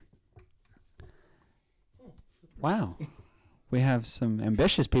Wow. We have some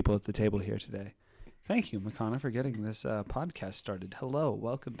ambitious people at the table here today. Thank you, Makana, for getting this podcast started. Hello.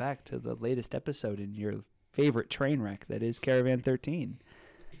 Welcome back to the latest episode in your favorite train wreck that is Caravan 13.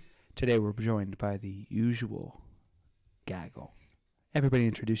 Today we're joined by the usual gaggle. Everybody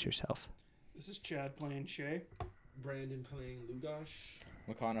introduce yourself. This is Chad playing Shay. Brandon playing Lugosh.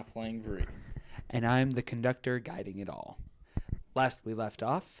 Makana playing Vuri. And I'm the conductor guiding it all. Last we left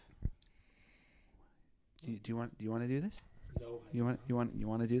off. Do you want to do this? No. You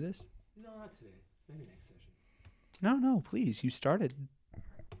want to do this? No, not today. Maybe next session. No, please. You started.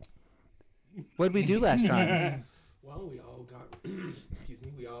 What did we do last time? Well, we all got. Excuse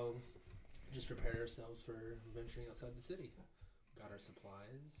me. We all just prepared ourselves for venturing outside the city. Got our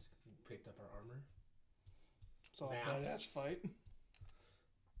supplies. Picked up our armor. Saw a badass fight.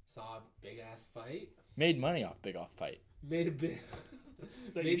 Saw a big ass fight. Made money off Big Off Fight. Made a bit.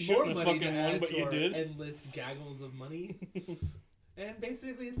 That you Made more shouldn't have money to fucking won, add but to you our did. endless gaggles of money. And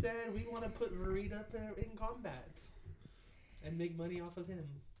basically said we want to put Vareed up in combat and make money off of him.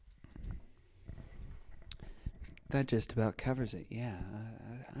 That just about covers it. Yeah,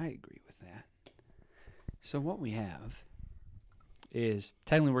 I agree with that. So what we have is,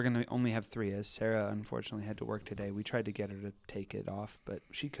 technically we're going to only have 3, as Sarah unfortunately had to work today. We tried to get her to take it off, but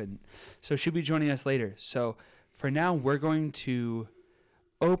she couldn't. So she'll be joining us later. So for now, we're going to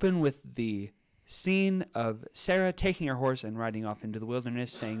open with the scene of Sarah taking her horse and riding off into the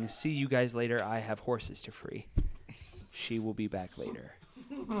wilderness, saying, "See you guys later, I have horses to free." She will be back later.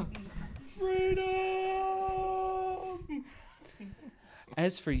 Freedom!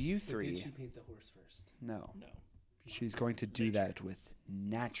 As for you But three, did she paint the horse first? no. No. She's going to do that with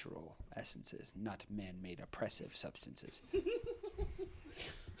natural essences, not man-made oppressive substances.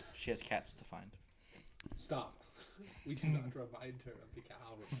 She has cats to find. Stop. We do not remind her of the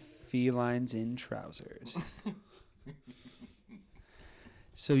cow. Felines in trousers.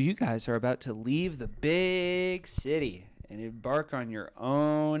 So you guys are about to leave the big city and embark on your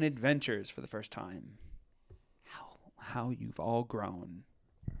own adventures for the first time. How you've all grown.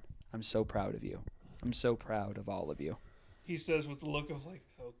 I'm so proud of you. I'm so proud of all of you. He says with the look of like,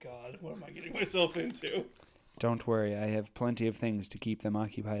 oh God, what am I getting myself into? Don't worry, I have plenty of things to keep them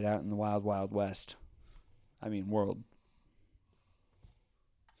occupied out in the wild, wild west. I mean, world.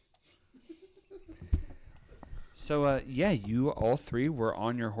 So, you all 3 were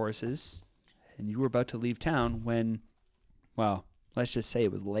on your horses, and you were about to leave town when, well, let's just say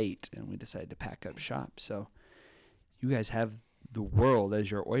it was late, and we decided to pack up shop. So, you guys have the world as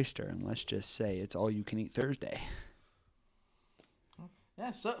your oyster, and let's just say it's all you can eat Thursday.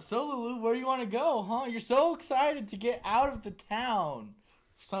 Yeah, so Lulu, where do you want to go, huh? You're so excited to get out of the town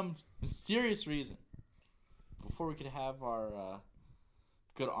for some mysterious reason. Before we could have our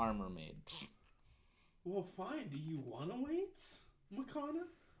good armor made. Well, fine. Do you want to wait, Makana?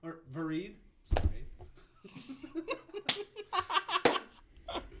 Or Vareed? Sorry.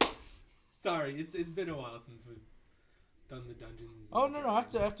 Sorry, it's been a while since we've done the dungeons. Oh no, I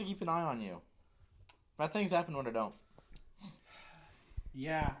have to keep an eye on you. Bad things happen when I don't.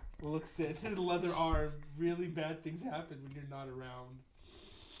 Yeah, looks it. Leather arm. Really bad things happen when you're not around.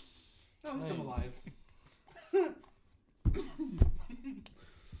 No, I'm still alive.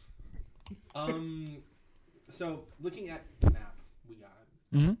 So looking at the map we got,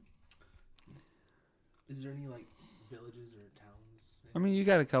 Mm-hmm. is there any like villages or towns? I mean, you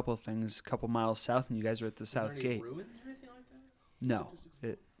got a couple things, a couple miles south, and you guys are at the Is south there any gate. ruins or anything like that? No,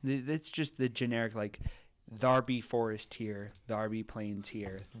 it's just the generic, like, Tharby Forest here, Tharby Plains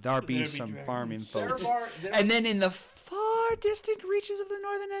here, Tharby Tharby some Dragons. farming folks. There And then in the far distant reaches of the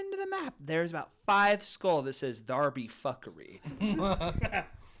northern end of the map, there's about 5 skull that says Tharby Fuckery.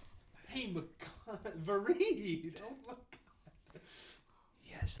 hey, Vareed! Oh my god!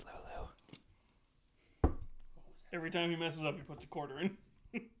 Yes, Lulu. Every time he messes up, he puts a quarter in.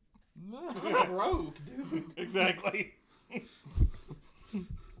 Broke, dude. Exactly.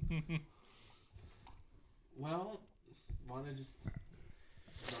 Well, want to just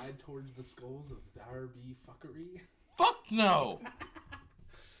ride towards the skulls of Tharby Fuckery? Fuck no!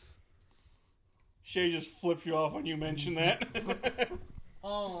 Shay just flips you off when you mention that.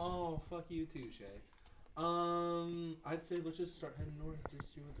 Oh, fuck you too, Shay. I'd say let's just start heading north,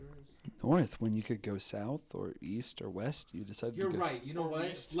 just see what there is. North, when you could go south or east or west, you decided You're to go. right. You know Or what?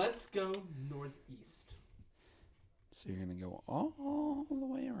 east. Let's go northeast. So you're going to go all the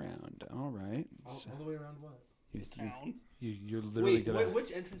way around. All right. All So the way around what? Town. you're literally Wait, going to...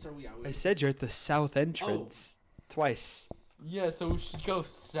 which entrance are we at? I said you're at the south entrance twice. Yeah, so we should go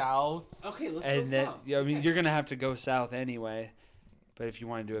south. Okay, let's And go then, south. yeah, I mean, Okay. you're going to have to go south anyway. But if you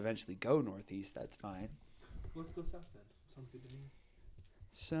wanted to eventually go northeast, that's fine. Let's go south then. Sounds good to me.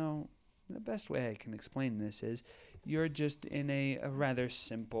 So, the best way I can explain this is you're just in a rather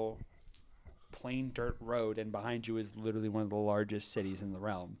simple, plain dirt road, and behind you is literally one of the largest cities in the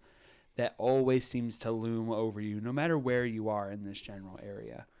realm that always seems to loom over you, no matter where you are in this general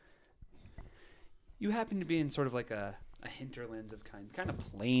area. You happen to be in sort of like a hinterlands of kind of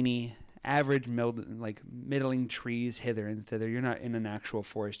plainy, average, middling trees hither and thither. You're not in an actual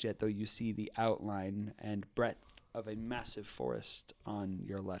forest yet, though you see the outline and breadth of a massive forest on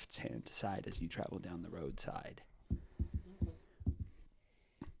your left-hand side as you travel down the roadside. I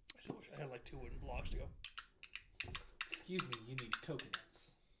still wish I had like 2 wooden blocks to go. Excuse me, you need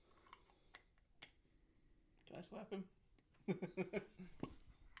coconuts. Can I slap him?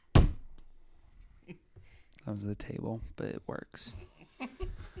 That was the table, but it works.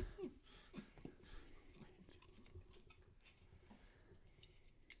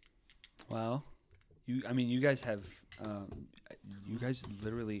 Well, you guys have, you guys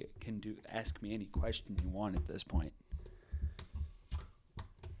literally can ask me any question you want at this point.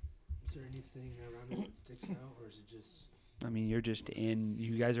 Is there anything around us that sticks out, or is it just...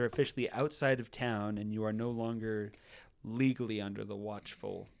 You guys are officially outside of town, and you are no longer legally under the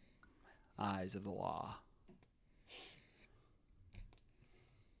watchful eyes of the law.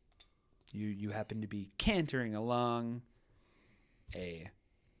 You happen to be cantering along a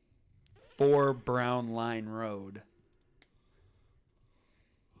 4 brown line road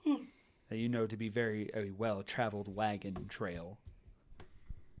that you know to be a well-traveled wagon trail.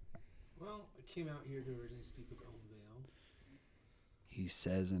 Well, I came out here to originally speak with Owenvale. He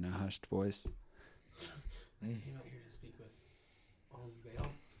says in a hushed voice. I came out here to speak with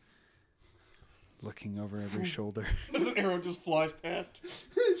Owenvale. Looking over every shoulder. As an arrow just flies past.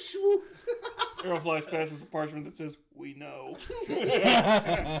 Arrow flies past with a parchment that says, "We know."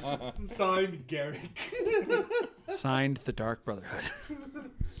 Signed, Garrick. Signed, the Dark Brotherhood.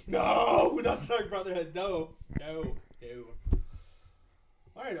 No, not Dark Brotherhood. No.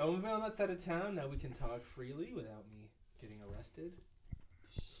 All right, Owenvale, on that side of town. Now we can talk freely without me getting arrested.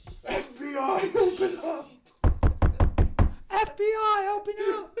 FBI, open up! FBI, open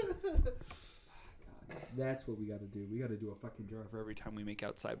up! That's what we got to do. We got to do a fucking jar for every time we make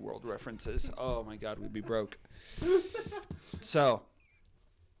outside world references. Oh my god, we'd be broke. So,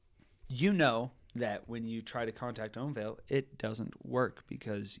 you know that when you try to contact Owenvale, it doesn't work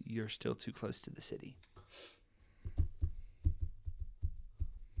because you're still too close to the city.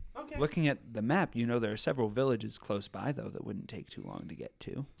 Okay. Looking at the map, you know there are several villages close by, though, that wouldn't take too long to get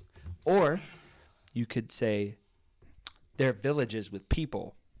to. Or you could say, they're villages with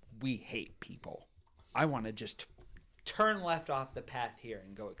people. We hate people. I want to just turn left off the path here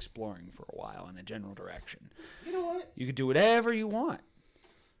and go exploring for a while in a general direction. You know what? You could do whatever you want.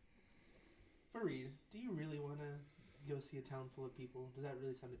 Fareed, do you really want to go see a town full of people? Does that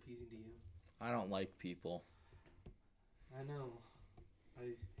really sound appeasing to you? I don't like people. I know.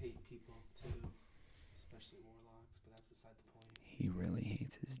 I hate people too, especially warlocks, but that's beside the point. He really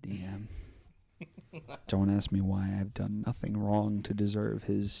hates his DM. Don't ask me why. I've done nothing wrong to deserve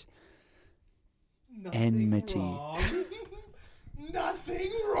his enmity. Wrong.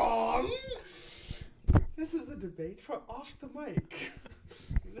 Nothing wrong. This is a debate for off the mic.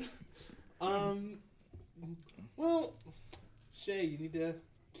 Well, Shay, you need to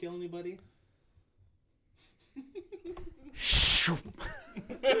kill anybody?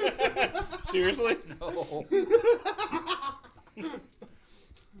 Seriously? No.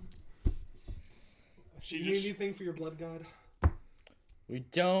 Do you need anything for your blood god? We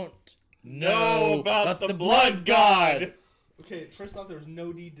don't Know about the blood god. Okay, first off, there was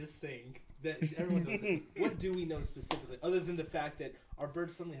no need to sing. That everyone knows it. What do we know specifically, other than the fact that our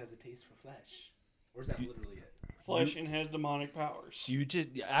bird suddenly has a taste for flesh? Or is that literally it? Flesh and has demonic powers. You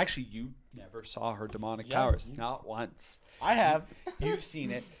never saw her demonic Yeah. powers. Not once. I have. You've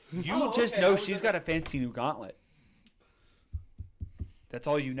seen it. You Oh, just okay, I know was she's gonna- got a fancy new gauntlet. That's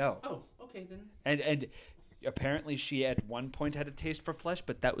all you know. Oh, okay then. And apparently she at one point had a taste for flesh,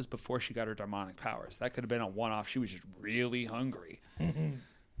 but that was before she got her demonic powers. That could have been a one-off. She was just really hungry.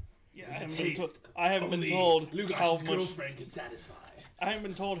 Yeah, There's I a haven't, taste I haven't been only told how Lugash's much. girlfriend can satisfy. I haven't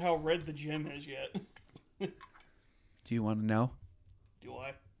been told how red the gem is yet. Do you want to know? Do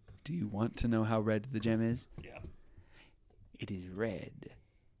I? Do you want to know how red the gem is? Yeah. It is red.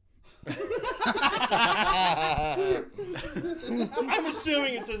 I'm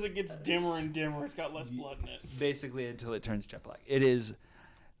assuming it says it gets dimmer and dimmer. It's got less blood in it. Basically until it turns jet black. It is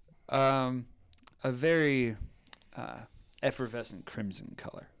a very effervescent crimson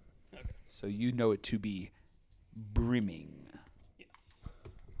color. Okay. So you know it to be brimming.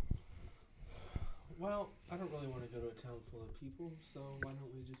 Well, I don't really want to go to a town full of people, so why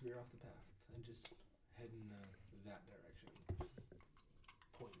don't we just veer off the path and just head in that direction?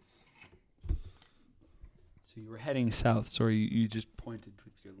 Points. So you were heading south, so you just pointed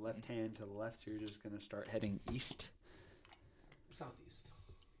with your left hand to the left, so you're just going to start heading east? Southeast.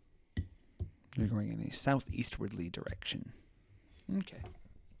 You're going in a southeastwardly direction. Okay.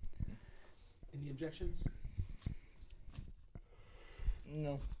 Any objections?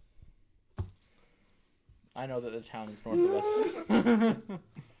 No. I know that the town is north of us.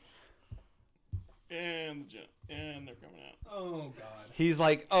 And they're coming out. Oh, God. He's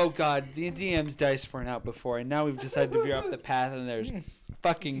like, oh god, the DM's dice weren't out before, and now we've decided to veer off the path, and there's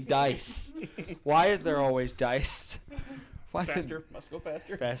fucking dice. Why is there always dice? Why couldn't- Faster, must go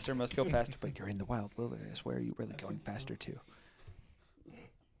faster. Faster, must go faster. But you're in the wild wilderness. Where are you really going faster to?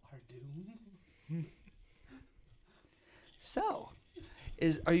 Our doom? So,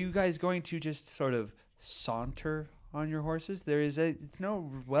 are you guys going to just sort of saunter on your horses? It's no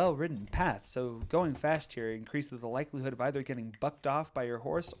well-ridden path, so going fast here increases the likelihood of either getting bucked off by your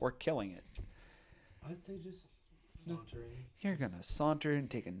horse or killing it. I'd say just sauntering. You're gonna saunter and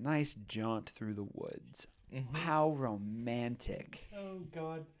take a nice jaunt through the woods. Mhm. How romantic. Oh,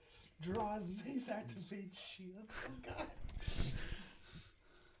 God. Draws mace, activate shield. Oh, God.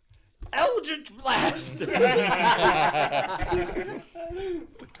 Eldritch Blast! It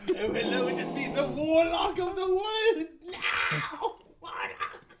would just be the warlock of the woods. Now!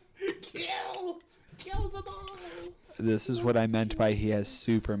 Warlock! Kill! Kill them all! This is what I meant by he has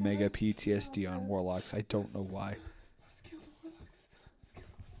super mega PTSD on warlocks. I don't know why. Let's kill the warlocks. Let's kill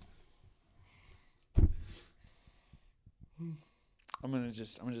the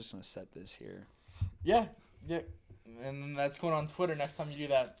warlocks. I'm just gonna set this here. Yeah. And then that's going on Twitter next time you do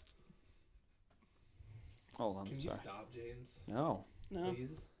that. Hold on, Can you sorry. stop, James? No. No.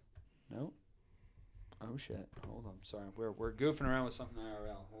 Please? Nope. Oh shit. Hold on. Sorry. We're goofing around with something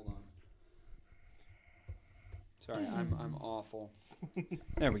IRL. Hold on. Sorry, I'm awful.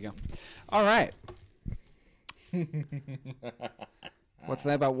 There we go. All right. What's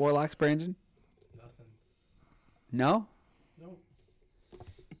that about warlocks, Brandon? Nothing. No? No.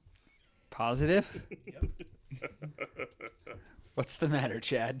 Positive? Yep. What's the matter,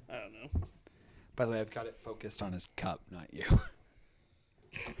 Chad? I don't know. By the way, I've got it focused on his cup, not you.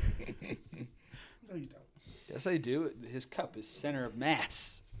 No, you don't. Yes, I do. His cup is center of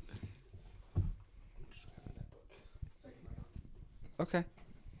mass. Okay.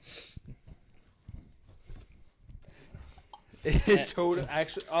 It is total.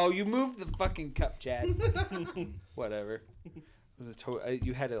 Actually, oh, you moved the fucking cup, Chad. Whatever. It was a total.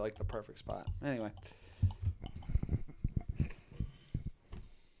 You had it like the perfect spot. Anyway.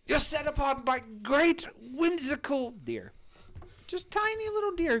 You're set upon by great whimsical deer. Just tiny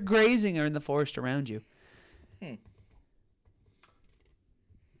little deer grazing are in the forest around you.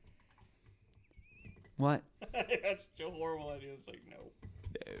 What? That's such a horrible idea. It's like, no.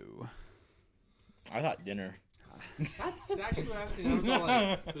 No. I thought dinner. That's actually what I was saying. I was all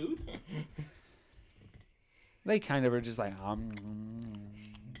like, food? They kind of are just like,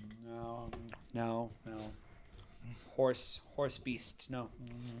 no. Horse beasts, no.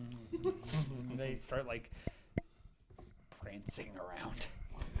 They start like prancing around.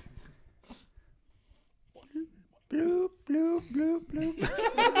 Bloop, bloop, bloop, bloop.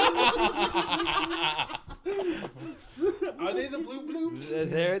 Are they the blue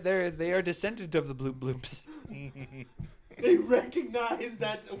bloops? They are descendant of the bloop bloops. They recognize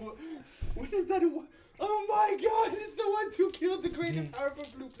that. What is that? Oh my god, it's the ones who killed the great and powerful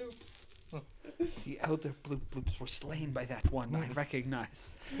blue bloops. The elder bloop bloops were slain by that one, I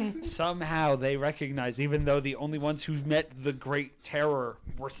recognize. Somehow they recognize, even though the only ones who met the great terror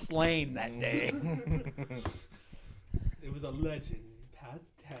were slain that day. It was a legend passed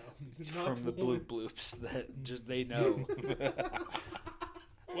down. From the bloop bloops that just they know.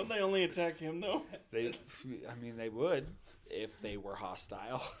 Wouldn't they only attack him, though? They would if they were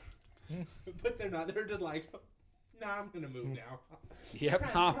hostile. But they're not. They're just like, nah, I'm gonna move now.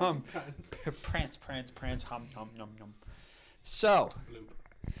 Yep. Prance. Prance. Hum, nom, nom, nom. So, Bloop.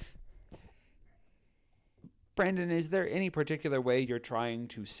 Brandon, is there any particular way you're trying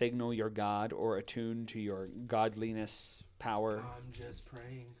to signal your god or attune to your godliness power? I'm just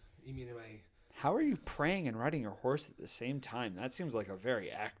praying. You mean, am I? How are you praying and riding your horse at the same time? That seems like a very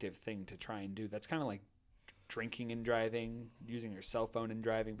active thing to try and do. That's kind of like drinking and driving, using your cell phone and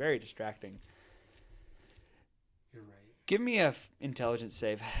driving. Very distracting. You're right. Give me a intelligence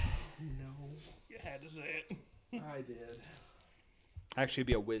save. No, You had to say it. I did. Actually, it'd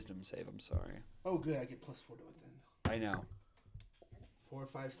be a wisdom save. I'm sorry. Oh, good. I get +4 to it then. I know. 4,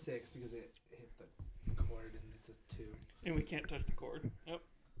 5, 6 because it hit the cord, and it's a 2. And we can't touch the cord. Yep.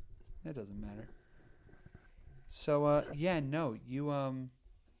 That doesn't matter. So,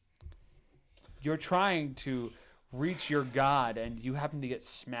 you're trying to reach your god, and you happen to get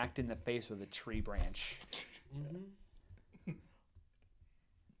smacked in the face with a tree branch. Mm-hmm.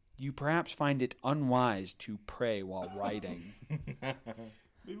 You perhaps find it unwise to pray while riding.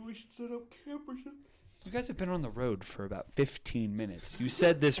 Maybe we should set up camp or something. You guys have been on the road for about 15 minutes. You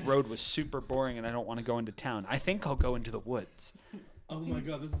said this road was super boring and I don't want to go into town. I think I'll go into the woods. Oh my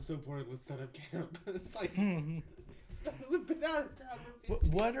god, this is so boring. Let's set up camp. It's like we've been out of town for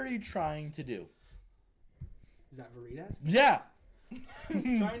 15 What are you trying to do? Is that Veritas? Yeah.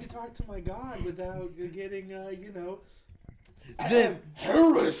 Trying to talk to my god without getting, Then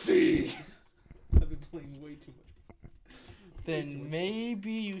heresy. I've been playing way too much. Then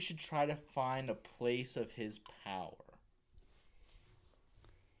maybe you should try to find a place of his power.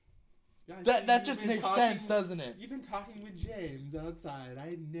 Guys, That you've just been makes talking- sense, doesn't it? You've been talking with James outside.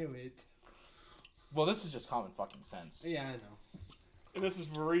 I knew it. Well, this is just common fucking sense. Yeah, I know. And this is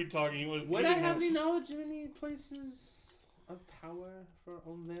Fareed talking. He was Would I giving have us- any knowledge of any places of power for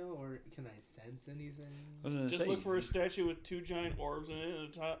Omvale, or can I sense anything? I was gonna Just say, look for a statue with 2 giant orbs in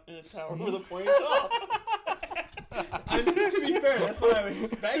it in a tower with a pointy top. I mean, to be fair, that's what I would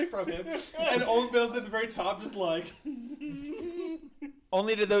expect from him. And Omvale's at the very top, just like.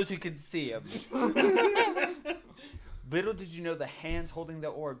 only to those who can see him. Little did you know the hands holding the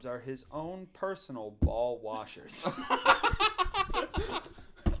orbs are his own personal ball washers.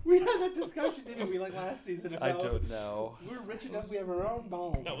 We had that discussion, didn't we, like last season about. I don't know. We're rich enough, we have our own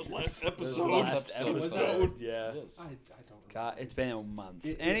ball. That was last This is episode. last episode. Was that- yeah. Yes. I don't know. God, it's been a month.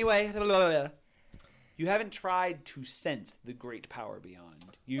 It- Anyway, you haven't tried to sense the great power beyond.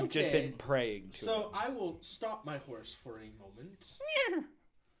 You've just Okay. been praying to So it. I will stop my horse for a moment.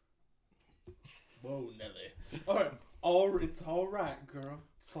 Whoa, Nelly. It's all right, girl.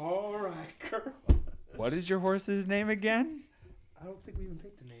 It's all right, girl. What is your horse's name again? I don't think we even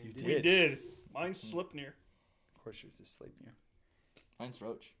picked a name. You did We did. did. Mine slipped near. Of course, yours is Sleipnir. Mine's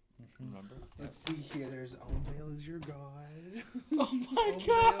Roach. Remember? Let's see here. There's Omvale is your god. Oh my Omvale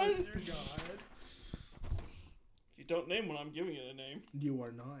god! is your god. If you don't name one, I'm giving it a name. You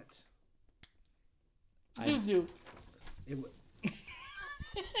are not. Zuzu. It was.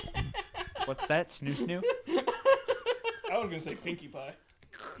 What's that? Snoo snoo? I was gonna say Pinkie Pie.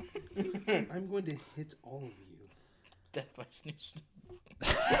 I'm going to hit all of you. Death by Snooze.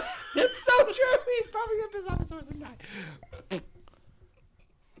 It's so true. He's probably gonna piss off a source and die.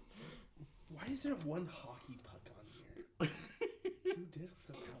 Why is there one hockey puck on here? 2 discs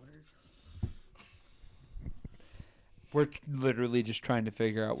of powder. We're literally just trying to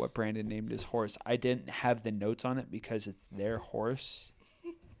figure out what Brandon named his horse. I didn't have the notes on it because it's their horse.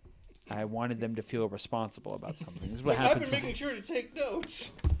 I wanted them to feel responsible about something. This is what I've happens. been making sure to take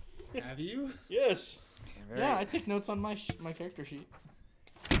notes. Have you? Yes. Yeah, I take notes on my my character sheet.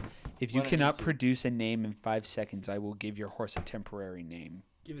 If you When I cannot need to. produce a name in 5 seconds, I will give your horse a temporary name.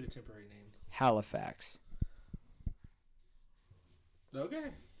 Give it a temporary name. Halifax.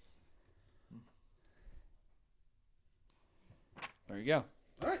 Okay. There you go.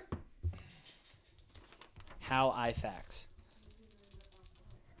 All right. Halifax.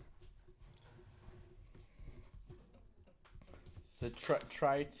 So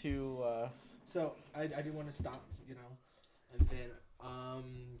try to. So I do want to stop, and then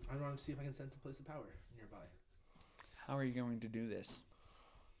I want to see if I can sense a place of power nearby. How are you going to do this?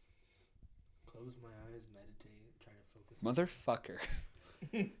 Close my eyes, meditate, try to focus. Motherfucker.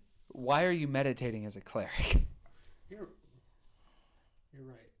 Why are you meditating as a cleric? You're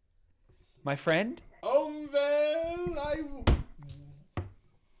right. My friend? Omvale,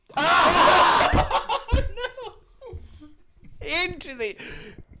 Into the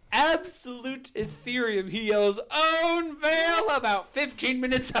absolute Ethereum, he yells, "Own Vale!" about 15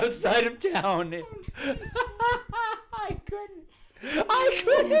 minutes outside of town. I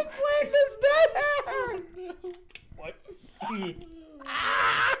couldn't explain this better. What?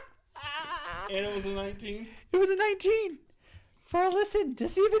 And it was a 19. It was a 19. For a listen to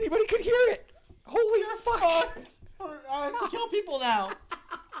see if anybody could hear it. Holy fuck! I have to kill people now.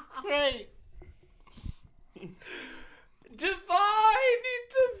 Great. Divine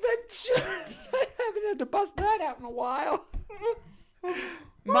intervention. I haven't had to bust that out in a while.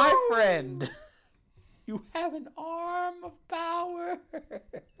 My friend, you have an arm of power.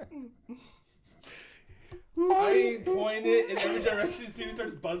 I point it in every direction, see if it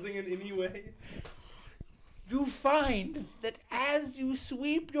starts buzzing in any way. You find that as you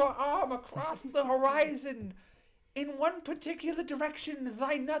sweep your arm across the horizon, in one particular direction,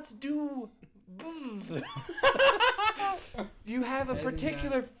 thy nuts do You have a Editing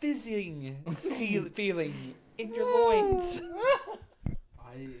particular fizzing feeling in your loins.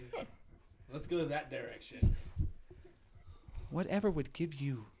 Let's go that direction. Whatever would give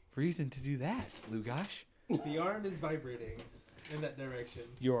you reason to do that, Lugosh? The arm is vibrating in that direction.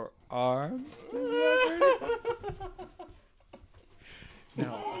 Your arm?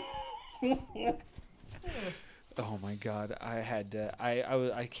 No. Oh my God! I had to.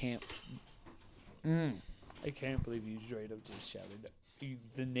 I can't. I can't believe you straight up just shouted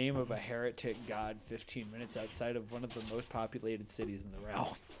the name of a heretic god 15 minutes outside of one of the most populated cities in the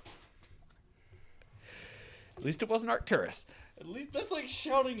realm. At least it wasn't Arcturus. At least that's like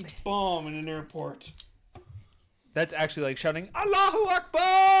shouting bomb in an airport. That's actually like shouting Allahu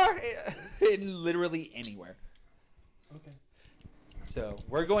Akbar in literally anywhere. Okay. So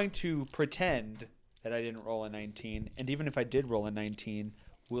we're going to pretend that I didn't roll a 19, and even if I did roll a 19,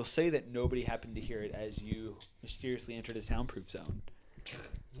 we'll say that nobody happened to hear it as you mysteriously entered a soundproof zone.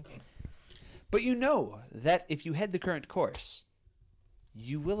 Okay. But you know that if you head the current course,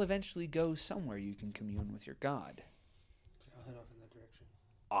 you will eventually go somewhere you can commune with your god. I'll head off in that direction.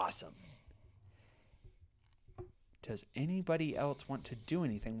 Awesome. Does anybody else want to do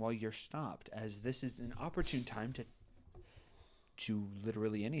anything while you're stopped? As this is an opportune time to do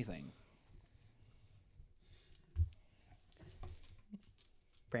literally anything.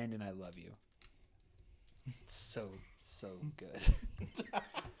 Brandon, I love you. So good.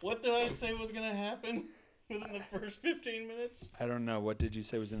 What did I say was gonna happen within the first 15 minutes? I don't know. What did you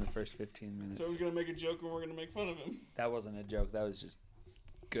say was in the first 15 minutes? So I was gonna make a joke and we're gonna make fun of him. That wasn't a joke. That was just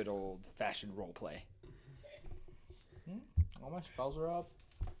good old-fashioned role play. All my spells are up.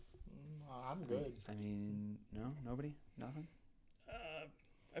 I'm good. I mean, no? Nobody? Nothing?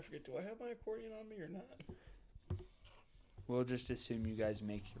 I forget, do I have my accordion on me or not? We'll just assume you guys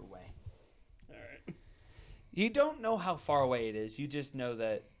make your way. Alright. You don't know how far away it is. You just know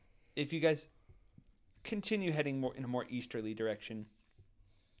that if you guys continue heading more in a more easterly direction,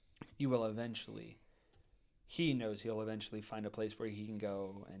 you will eventually... He knows he'll eventually find a place where he can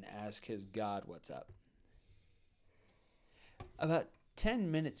go and ask his god what's up. About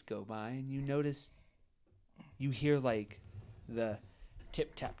 10 minutes go by and you notice... You hear like the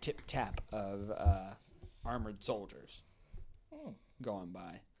tip-tap of armored soldiers going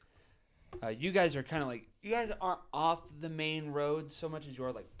by. You guys are kind of like, you guys aren't off the main road so much as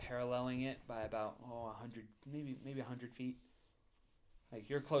you're like paralleling it by about 100, maybe 100 feet. Like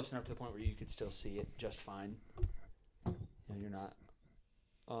you're close enough to the point where you could still see it just fine. You know, you're not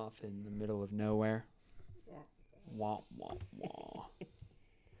off in the middle of nowhere. Wah wah wah.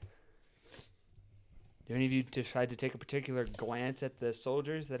 Do any of you decide to take a particular glance at the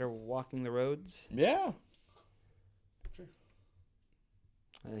soldiers that are walking the roads? Yeah.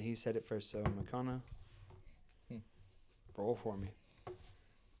 He said it first, so Makana, roll for me.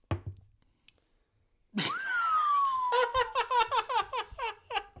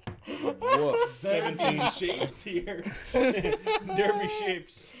 Woof. 17 shapes here. Derby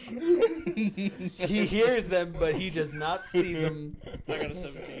shapes. He hears them, but he does not see them. I got a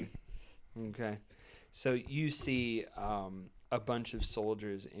 17. Okay. So you see a bunch of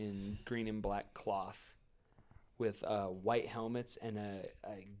soldiers in green and black cloth with white helmets and a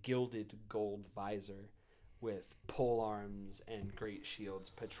gilded gold visor with pole arms and great shields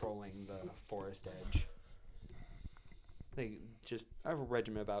patrolling the forest edge. They just have a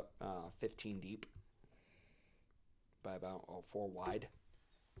regiment about 15 deep by about 4 wide.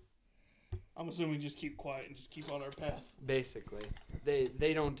 I'm assuming just keep quiet and just keep on our path. Basically,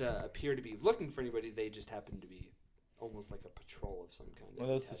 they don't appear to be looking for anybody. They just happen to be almost like a patrol of some kind. Are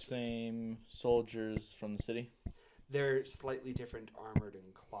those the same soldiers from the city? They're slightly different, armored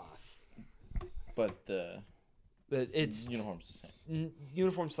in cloth. But the It's uniform's the same.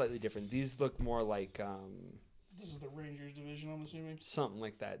 Uniform's slightly different. These look more like This is the Rangers division, I'm assuming. something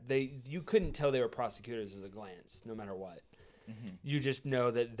like that. You couldn't tell they were prosecutors at a glance, no matter what. Mm-hmm. You just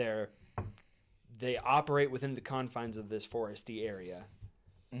know that they operate within the confines of this foresty area.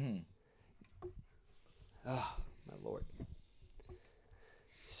 Mm-hmm. Oh, my lord.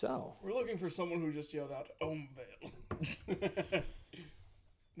 So, We're looking for someone who just yelled out, Omvale.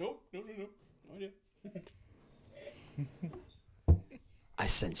 Nope. No idea. I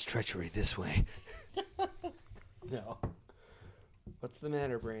sense treachery this way. No. What's the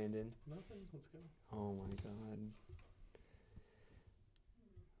matter, Brandon? Nothing. Let's go. Oh my god.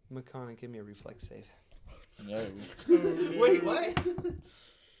 Makana, give me a reflex save. No. Wait, what?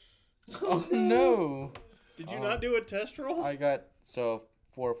 Oh no! Did you not do a test roll? I got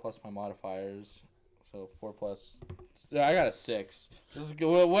 4 plus my modifiers So 4 plus. I got a 6. Just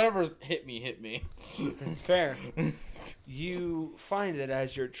go, whatever's hit me. It's fair. You find that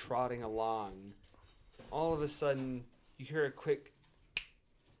as you're trotting along, all of a sudden you hear a quick,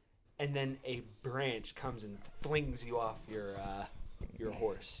 and then a branch comes and flings you off your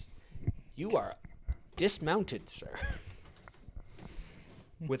horse. You are dismounted, sir.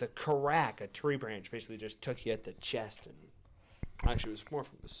 With a crack, a tree branch basically just took you at the chest, and actually it was more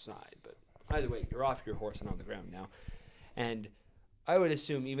from the side, but either way, you're off your horse and on the ground now. And I would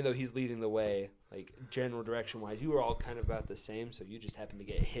assume, even though he's leading the way, like general direction wise, you were all kind of about the same, so you just happened to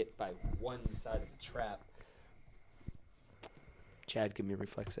get hit by one side of the trap. Chad, give me a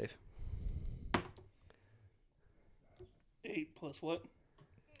reflex save. 8 plus what?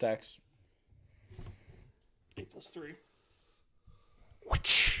 Dex. 8 plus 3.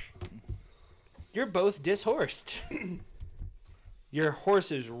 You're both dishorsed. Your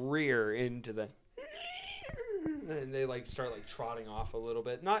horses rear into the, and they like start like trotting off a little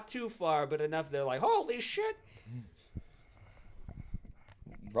bit, not too far, but enough. They're like, "Holy shit!"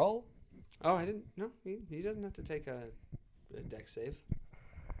 Roll. Oh, I didn't. No, he doesn't have to take a dex save.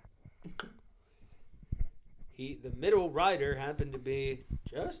 The middle rider happened to be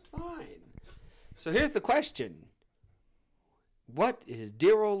just fine. So here's the question. What is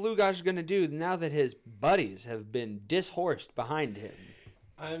dear old Lugash going to do now that his buddies have been dishorsed behind him?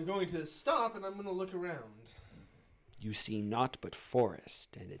 I'm going to stop and I'm going to look around. You see naught but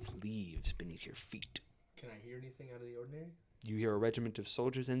forest and its leaves beneath your feet. Can I hear anything out of the ordinary? You hear a regiment of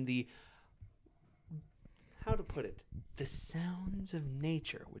soldiers and how to put it, the sounds of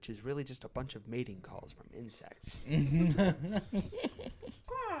nature, which is really just a bunch of mating calls from insects.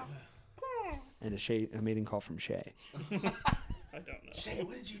 And a mating call from Shay. I don't know. Shay,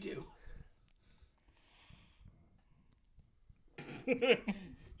 what did you do?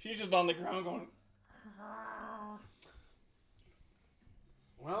 She's just on the ground going.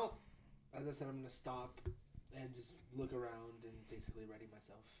 Well, as I said, I'm going to stop and just look around and basically ready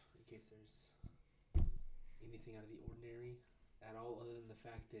myself in case there's anything out of the ordinary at all, other than the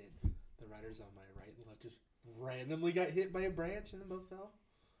fact that the riders on my right and left just randomly got hit by a branch and then both fell.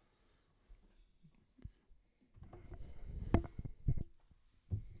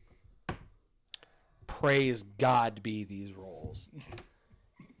 Praise God be these rolls.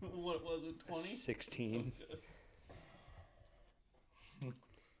 What was it, 20? 16. Okay.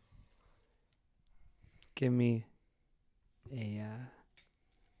 Give me a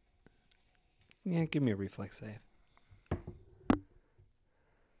give me a reflex save.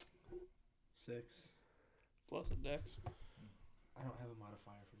 6. Plus a dex. I don't have a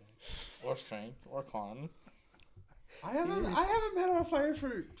modifier for that. Or strength. Or con. I have a modifier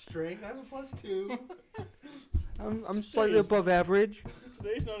for strength. I have a +2. I'm slightly above average.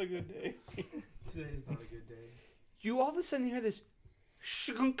 Today's not a good day. Today's not a good day. You all of a sudden hear this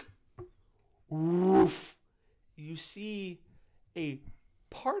shunk. Woof. You see a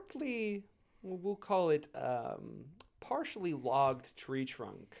partly, we'll call it partially logged tree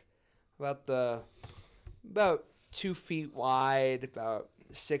trunk, about 2 feet wide, about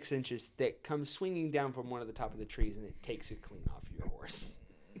 6 inches thick, comes swinging down from one of the top of the trees, and it takes you clean off your horse.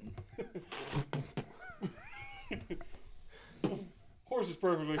 Horse is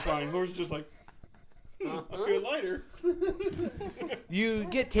perfectly fine. Horse is just like, I feel lighter. You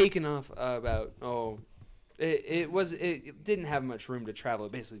get taken off about it didn't have much room to travel.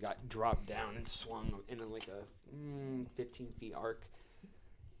 It basically got dropped down and swung in like a 15 feet arc.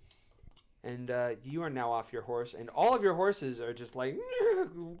 And you are now off your horse, and all of your horses are just like,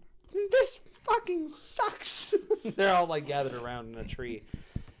 this fucking sucks. They're all like gathered around in a tree,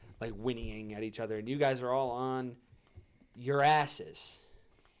 like whinnying at each other, and you guys are all on your asses.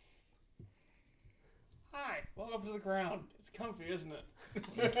 Hi, welcome to the ground. It's comfy, isn't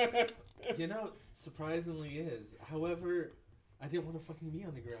it? You know, it surprisingly is. However, I didn't want to fucking be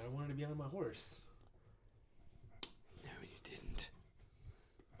on the ground. I wanted to be on my horse. No, you didn't.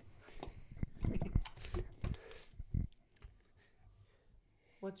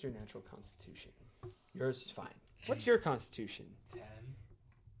 What's your natural constitution? Yours is fine. What's your constitution? 10.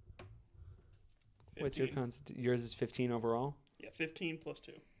 What's your 15. Yours is 15 overall? Yeah, 15 plus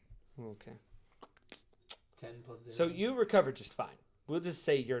 2. Okay. 10 plus 0. So you recovered just fine. We'll just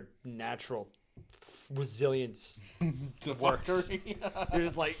say your natural resilience works. You're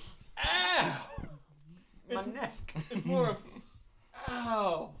just like, ow! My neck. It's more of,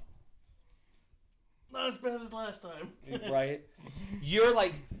 ow. Not as bad as last time. Right? You're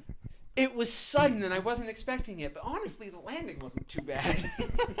like, it was sudden and I wasn't expecting it, but honestly, the landing wasn't too bad.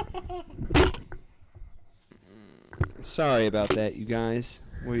 Sorry about that, you guys.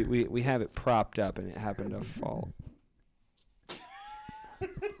 We have it propped up and it happened to fall.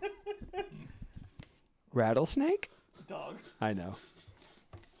 Rattlesnake? Dog. I know.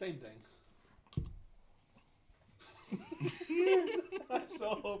 Same thing. I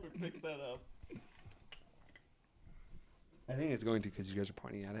so hope it picks that up. I think it's going to because you guys are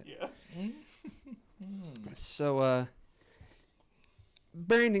pointing at it. Yeah. So,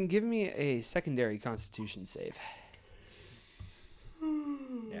 Brandon, give me a secondary Constitution save.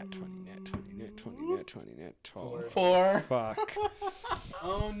 Nat 20, nat 20, nat 20, nat 20, nat 12. 4. Fuck.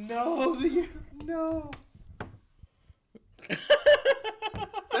 Oh no! No.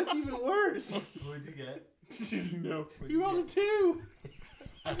 That's even worse. What'd you get? No. You rolled a 2.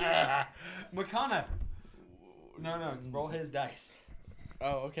 Makana. No, roll his dice.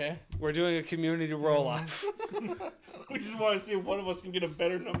 Oh, okay. We're doing a community roll-off. We just want to see if one of us can get a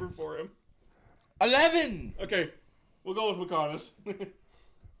better number for him. 11. Okay, we'll go with McConnus.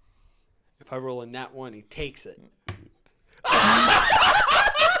 If I roll a nat 1, he takes it. I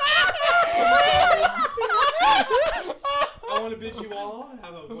want to bid you all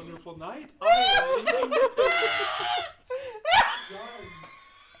have a wonderful night.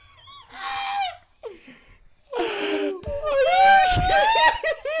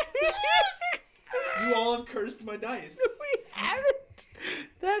 You all have cursed my dice. We haven't.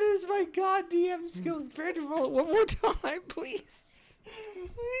 That is my god DM skills. Brandon, roll it one more time, please.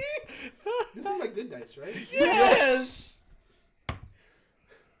 This is my good dice, right? Yes.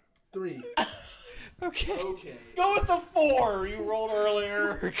 3. Okay. Okay. Go with the 4 you rolled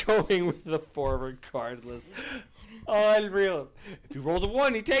earlier. We're going with the 4 regardless. Unreal. If he rolls a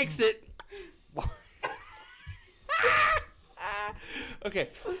 1, he takes it. Okay,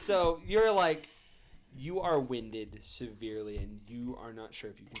 so you're like, you are winded severely and you are not sure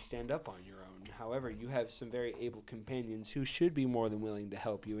if you can stand up on your own. However, you have some very able companions who should be more than willing to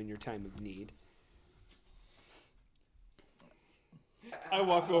help you in your time of need. I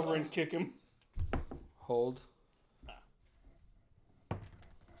walk over and kick him. Hold. No,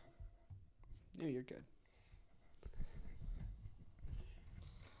 you're good.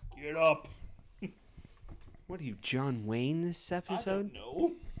 Get up. What are you, John Wayne, this I episode? don't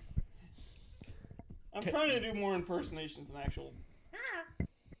know. I'm trying to do more impersonations than actual.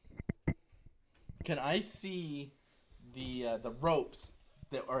 Can I see the ropes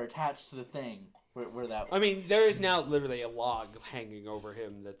that are attached to the thing where that? I mean, there is now literally a log hanging over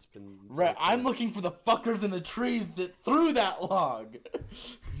him that's been... Right, I'm looking for the fuckers in the trees that threw that log.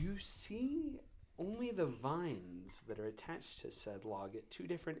 You see only the vines that are attached to said log at 2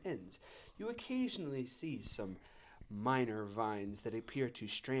 different ends. You occasionally see some minor vines that appear to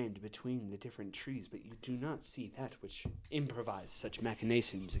strand between the different trees, but you do not see that which improvised such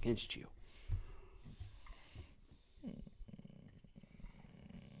machinations against you.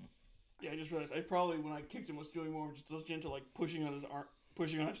 Yeah, I just realized I probably, when I kicked him, was doing more just those gentle, like pushing on his arm,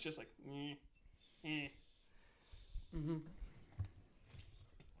 pushing on his chest, like, Mm-hmm.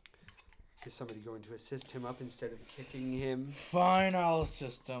 Is somebody going to assist him up instead of kicking him? Fine, I'll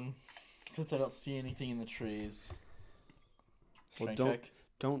assist him. Since I don't see anything in the trees. Well, Strength check.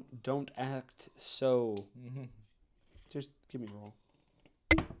 don't act so. Mm-hmm. Just give me a roll.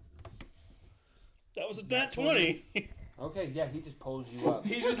 That was a nat 20. Okay, yeah, he just pulls you up.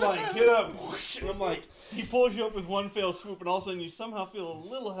 He's just like, get up. And I'm like, He pulls you up with one fell swoop, and all of a sudden you somehow feel a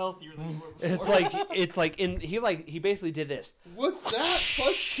little healthier than you were before. He basically did this. what's that?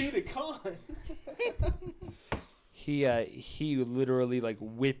 Plus 2 to con. He literally like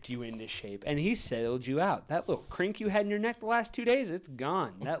whipped you into shape and he sailed you out. That little crink you had in your neck the last 2 days, it's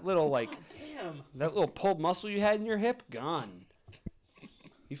gone. That little like Damn. that little pulled muscle you had in your hip, gone.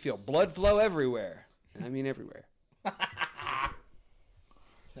 You feel blood flow everywhere. And I mean everywhere.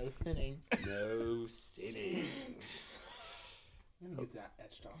 No sinning. No sinning. I'm gonna get that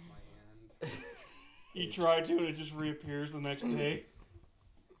etched off my hand. You try to, and it just reappears the next day.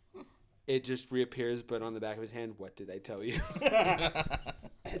 It just reappears, but on the back of his hand, what did I tell you?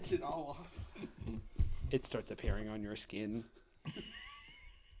 Etch it all off. It starts appearing on your skin.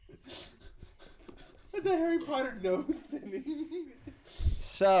 The Harry Potter nose sinning.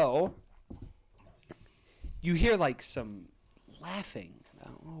 So, you hear like some laughing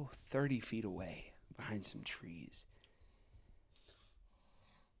about 30 feet away behind some trees.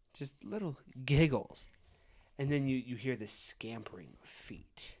 Just little giggles. And then you hear the scampering of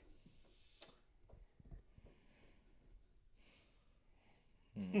feet.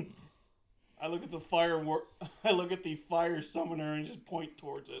 I look at the I look at the fire summoner and just point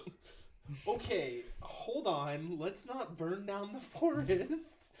towards it. Okay, hold on. Let's not burn down the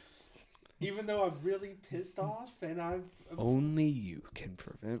forest. Even though I'm really pissed off and I'm Only you can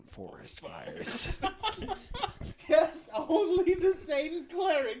prevent forest fires. yes, only the sane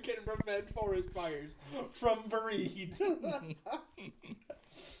cleric can prevent forest fires from Vareed.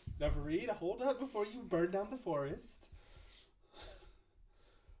 Now, Vareed, hold up before you burn down the forest.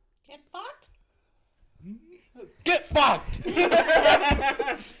 Get fucked. Get fucked.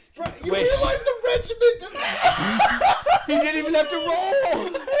 Bro, you Wait. realize the regiment He didn't even have to roll.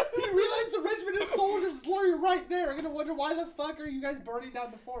 you realize the regiment of soldiers is literally right there. I'm gonna wonder why the fuck are you guys burning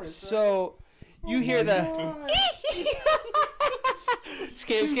down the forest? So you hear the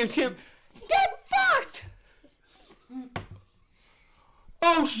scam. Get fucked.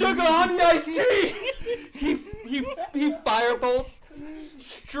 Oh, sugar, honey, iced tea. He firebolts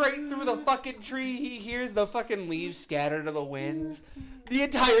straight through the fucking tree. He hears the fucking leaves scatter to the winds. The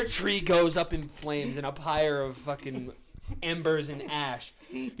entire tree goes up in flames in a pyre of fucking embers and ash.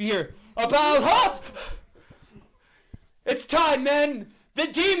 You hear, about halt! It's time, men! The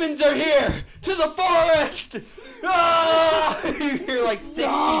demons are here! To the forest! Ah! You hear like 60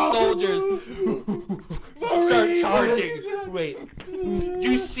 soldiers start charging. Wait.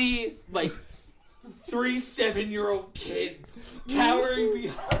 You see like 3 7-year-old kids cowering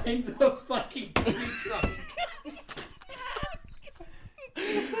behind the fucking tree trunk.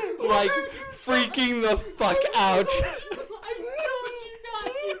 Like freaking the fuck out. I told you not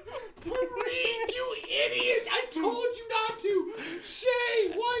to! Vareed, you idiot! I told you not to!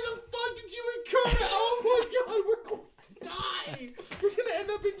 Shay, why the fuck did you incur it? Oh my god, we're going to die! We're gonna end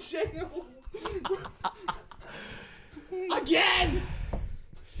up in jail! Again!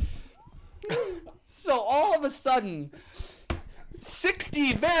 So all of a sudden,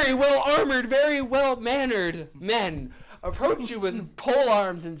 60 very well armored, very well mannered men approach you with pole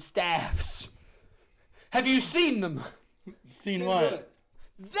arms and staffs. Have you seen them? Seen what?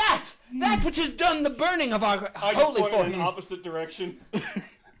 That which has done the burning of our I just holy point in forest. the opposite direction.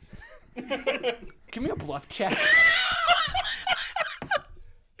 Give me a bluff check.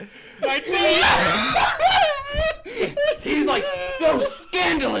 19! He's like, no,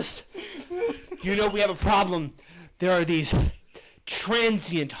 scandalous. You know we have a problem. There are these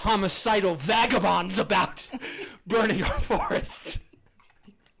transient, homicidal vagabonds about burning our forests.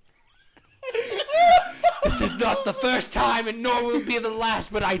 This is not the first time, and nor will be the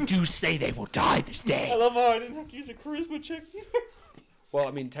last, but I do say they will die this I day. love how I didn't have to use a charisma check. Well,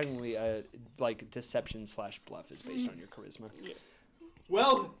 I mean, technically, like, deception / bluff is based on your charisma.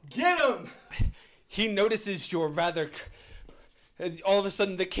 Well, get him! He notices you're rather... All of a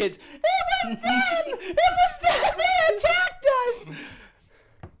sudden, the kids... It was them! It was them! They attacked us!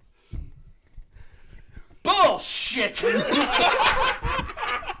 Bullshit!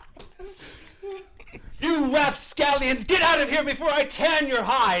 You rapscallions, get out of here before I tan your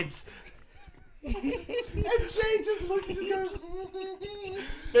hides! And Shay just looks at his goes.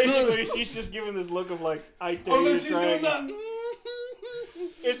 Basically, she's just giving this look of like, I dare Oh no, you she's try doing again. that.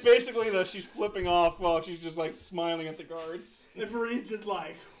 It's basically that she's flipping off while she's just like smiling at the guards. And Vareed's just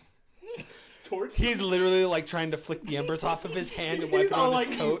like. Torch? He's literally like trying to flick the embers off of his hand and wipe He's it all on his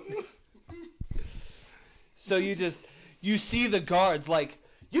like- coat. So you see the guards like,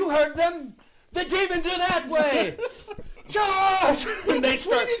 you heard them? The demons are that way! Charge! And they Where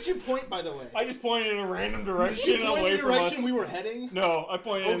start. did you point, by the way? I just pointed in a random Did direction you point away in the from us. direction we were heading? No, I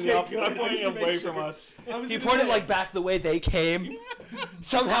pointed in Okay, the opposite. good. I I pointed need to make away sure. from us. I was He gonna pointed say- like back the way they came.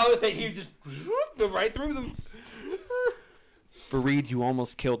 Somehow he just went right through them. Vareed, you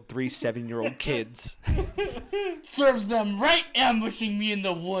almost killed 3 7-year-old kids. Serves them right ambushing me in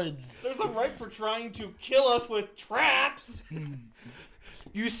the woods. There's a right for trying to kill us with traps.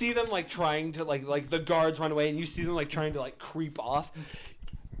 You see them like trying to like the guards run away, and you see them like trying to like creep off.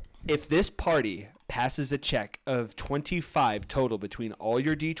 If this party passes a check of 25 total between all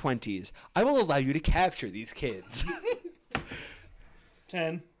your D20s, I will allow you to capture these kids.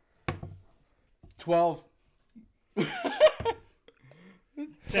 10. 12.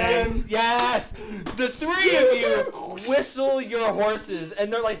 10. Yes! The 3 of you whistle your horses,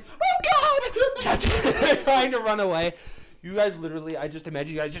 and they're like, oh god! They're trying to run away. You guys literally, I just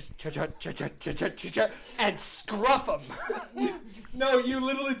imagine you guys just and scruff them. No, you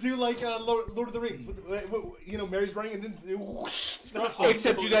literally do like Lord of the Rings. You know, Mary's running and then whoosh.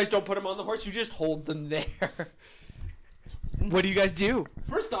 Except you guys don't put them on the horse, you just hold them there. What do you guys do?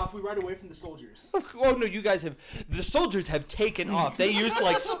 First off, we ride away from the soldiers. Oh no, you guys have. The soldiers have taken off. They used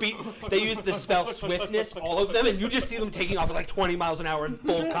like speed. They used the spell swiftness, all of them, and you just see them taking off at like 20 miles an hour in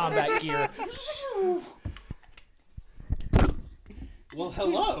full combat gear. Well,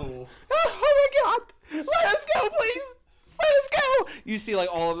 hello. Oh my god! Let us go, please! Let let's go. You see, like,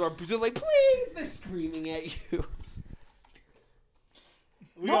 all of them are like, please. They're screaming at you.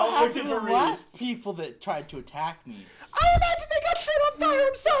 We What all happened look to at the Marie. last people that tried to attack me? I imagine they got set on fire.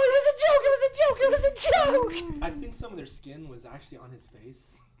 I'm sorry. It was a joke. It was a joke. It was a joke. I think some of their skin was actually on his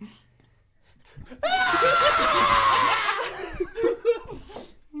face.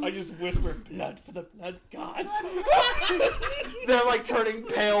 I just whisper, blood for the blood god. They're like turning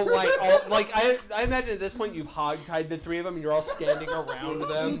pale, like all like I imagine at this point you've hogtied the three of them and you're all standing around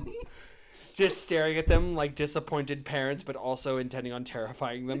them, just staring at them like disappointed parents, but also intending on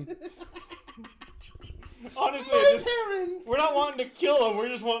terrifying them. Honestly, at this, we're not wanting to kill them. We're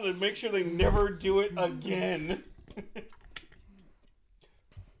just wanting to make sure they never do it again.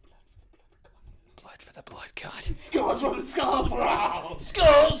 Blood for the blood god. Skulls for the skull throne.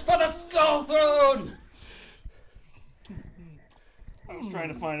 Skulls for the skull throne. I was trying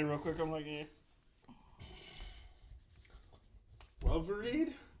to find it real quick. I'm like, eh. Well,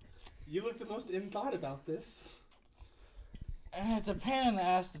 Vareed, you look the most in thought about this. It's a pain in the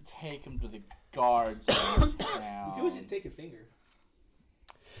ass to take him to the guards in town. You could always just take a finger.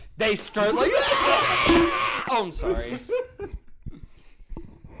 They start like. Oh, I'm sorry.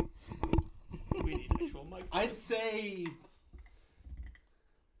 We need actual mic. I'd say...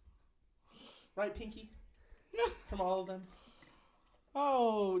 Right, Pinky? From all of them?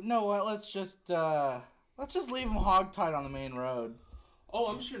 Oh, no, what? Let's just leave him hogtied on the main road.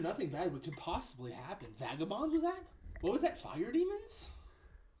 Oh, I'm sure nothing bad could possibly happen. Vagabonds, was that? What was that? Fire demons?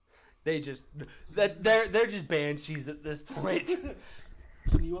 They just they're just banshees at this point.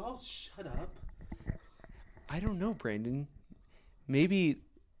 Can you all shut up? I don't know, Brandon. Maybe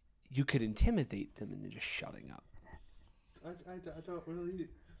you could intimidate them into just shutting up. I don't really...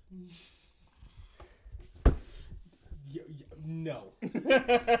 No.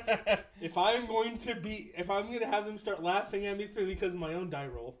 If I'm going to have them start laughing at me, it's because of my own die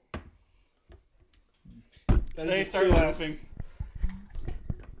roll. They start laughing.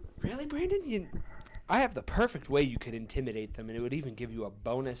 Really, Brandon? I have the perfect way you could intimidate them, and it would even give you a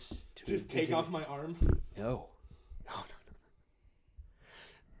bonus to Just take off my arm. No.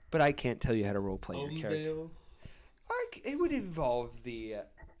 But I can't tell you how to roleplay your character. It would involve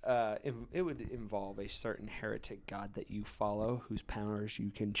it would involve a certain heretic god that you follow, whose powers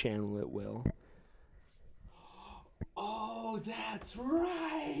you can channel at will. Oh, that's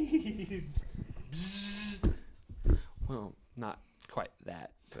right. Well, not quite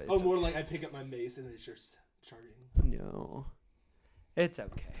that. But Oh, it's more like I pick up my mace and it's just charging. no, it's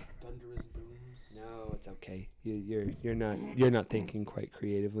okay. Thunderous booms. No, it's okay. You're not thinking quite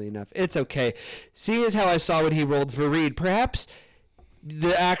creatively enough. It's okay. Seeing as how I saw what he rolled for Reed, perhaps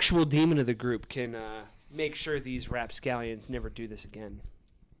the actual demon of the group can make sure these rapscallions never do this again.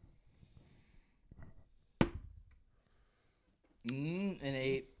 An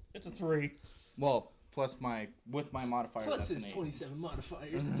 8. It's a 3. Well, plus with my modifier. Plus that's his an 8. 27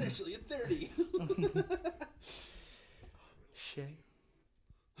 modifiers. It's actually a 30. Shay.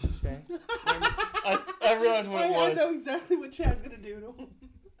 I realized what it I was. know exactly what Chad's gonna do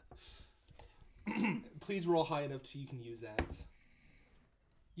to him. Please roll high enough so you can use that.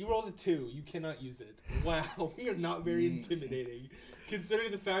 You rolled a 2. You cannot use it. Wow, we are not very intimidating.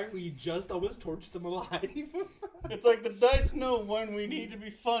 Considering the fact we just almost torched them alive. It's like the dice know when we need to be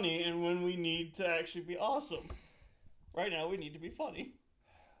funny and when we need to actually be awesome. Right now, we need to be funny.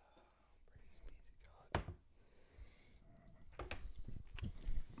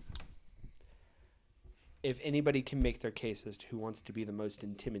 If anybody can make their case as to who wants to be the most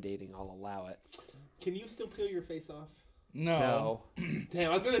intimidating, I'll allow it. Can you still peel your face off? No. Damn,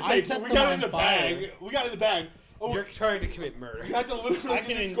 I was gonna I say, set we them got it on in the fire. bag. We got it in the bag. Oh, You're trying to commit murder. you had to literally I get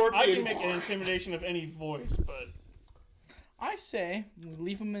the can scorpion. make an intimidation of any voice, but I say we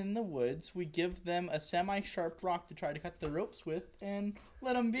leave them in the woods. We give them a semi-sharp rock to try to cut the ropes with, and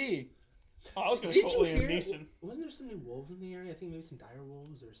let them be. I was going to Did call you Liam hear? Neeson. Wasn't there so many wolves in the area? I think maybe some dire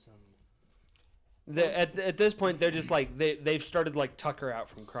wolves or some. At this point, they're just like they've started like Tucker out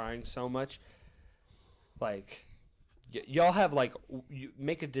from crying so much. Like, y'all have like you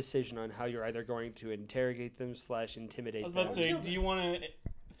make a decision on how you're either going to interrogate them / intimidate I was about to them. say, do you want to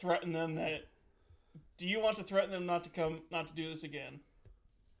threaten them that? Do you want to threaten them not to do this again?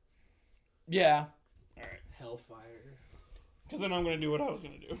 Yeah. All right, Hellfire. because then I'm going to do what I was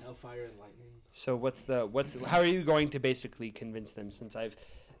going to do. Hellfire and lightning. So how are you going to basically convince them? Since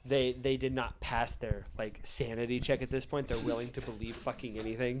they did not pass their like sanity check at this point, they're willing to believe fucking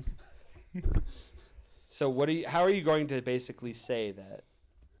anything. So how are you going to basically say that?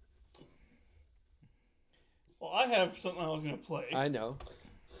 Well, I have something I was going to play, I know.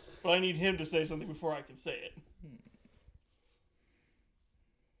 but I need him to say something before I can say it.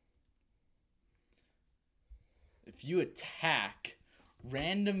 if you attack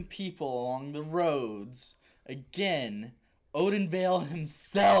random people along the roads, again, Odinvale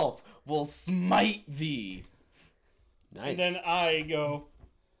himself will smite thee. Nice. And then I go,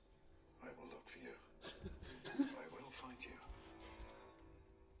 I will look for you. I will find you.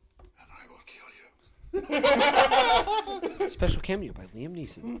 And I will kill you. Special cameo by Liam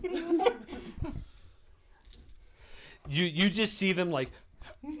Neeson. You just see them like,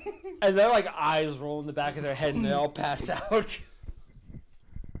 and their like eyes roll in the back of their head, and they all pass out.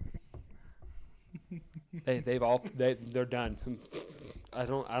 They're done. I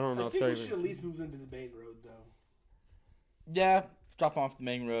don't know I if think they're we should even. at least move them to the main road, though. Yeah, drop them off the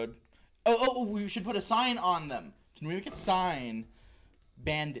main road. Oh, we should put a sign on them. Can we make a sign?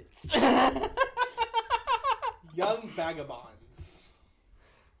 Bandits. Young vagabonds.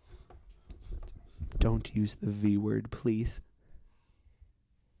 Don't use the V word, please.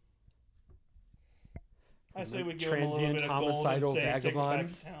 I say we give him a little Transient bit of gold and homicidal say, take it back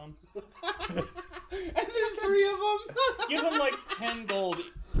vagabonds. to town. And there's 3 of them. Give him like 10 gold.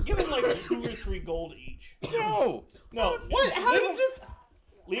 Give him like 2 or 3 gold each. No! No. What? How did this?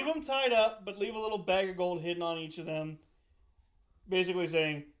 Leave them tied up, but leave a little bag of gold hidden on each of them. Basically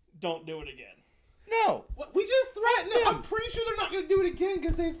saying, don't do it again. No! What? We just threatened them. them. I'm pretty sure they're not going to do it again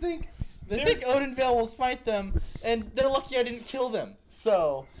because they think. They think Odinvale will smite them, and they're lucky I didn't kill them.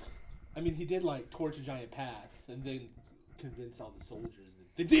 So, I mean, he did like torch a giant path and then convince all the soldiers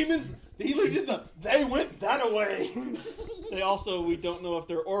that the demons. He literally did they went that away. They also, we don't know if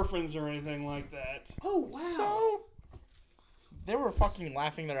they're orphans or anything like that. Oh wow. so they were fucking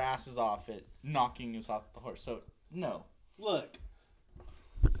laughing their asses off at knocking us off the horse. So, no. Look,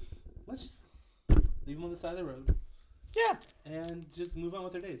 let's just leave them on the side of the road Yeah. and just move on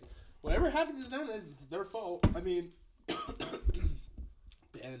with their days. Whatever happens to them is their fault. I mean,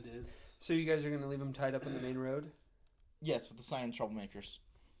 bandits. So you guys are gonna leave them tied up on the main road? Yes, with the sign troublemakers.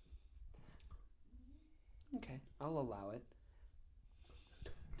 Okay, I'll allow it.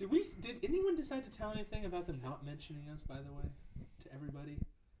 Did anyone decide to tell anything about them not mentioning us? By the way, to everybody,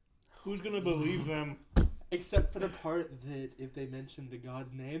 Who's gonna believe them? except for the part that if they mentioned the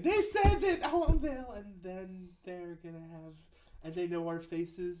god's name, they said that Allenvale, and then they're gonna have, and they know our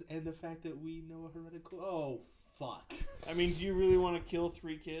faces and the fact that we know a heretical. Oh fuck! I mean, do you really want to kill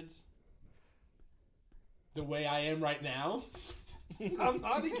 3 kids? The way I am right now, I'm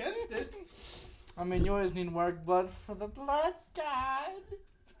not against it. I mean, you always need more blood for the blood god.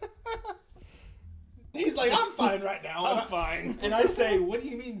 He's like, I'm fine right now. I'm fine. And I say, what do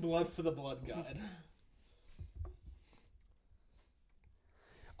you mean blood for the blood god?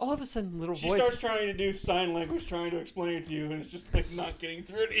 All of a sudden, little She voice. starts trying to do sign language, trying to explain it to you, and it's just like not getting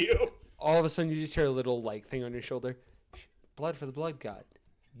through to you. All of a sudden, you just hear a little like thing on your shoulder. Blood for the blood god.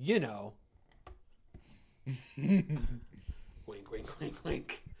 You know. Wink, wink, wink,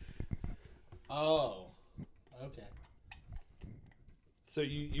 wink. Oh, okay. So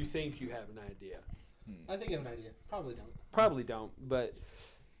you think you have an idea? I think I have an idea. Probably don't. Probably don't, but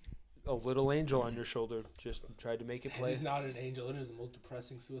a little angel on your shoulder just tried to make it play. He's not an angel. It is the most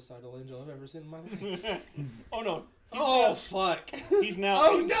depressing suicidal angel I've ever seen in my life. Oh no. Oh fuck! He's now.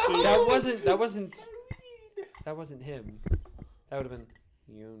 Oh, in no! state- That wasn't him. That would have been.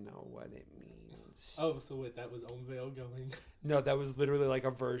 You know what it means. Oh, so wait, that was Omvale going. No, that was literally like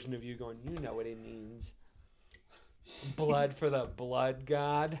a version of you going. You know what it means. Blood for the blood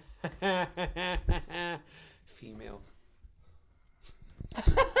god. Females.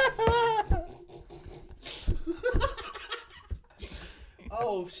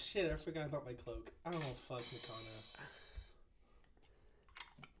 Oh shit! I forgot about my cloak. I don't know. Fuck Nakana.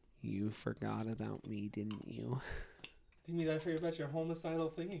 You forgot about me, didn't you? Do you mean I forgot about your homicidal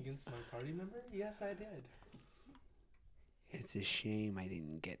thing against my party member? Yes, I did. It's a shame I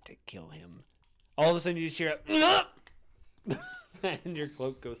didn't get to kill him. All of a sudden, you just hear a, and your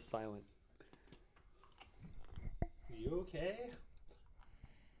cloak goes silent. You okay?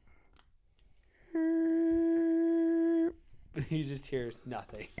 You just hear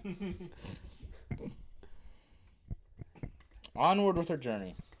nothing. Onward with our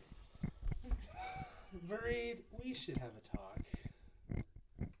journey. Vareed, we should have a talk.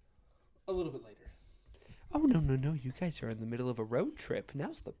 A little bit later. Oh, no. You guys are in the middle of a road trip.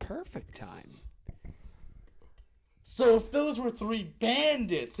 Now's the perfect time. So if those were 3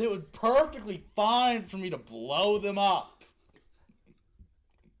 bandits, it would perfectly fine for me to blow them up.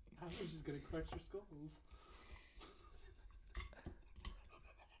 I was just gonna crush your skulls.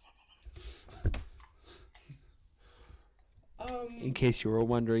 In case you were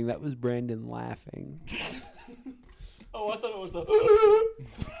wondering, that was Brandon laughing. Oh, I thought it was the.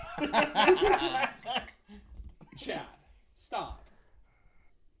 Chad, stop.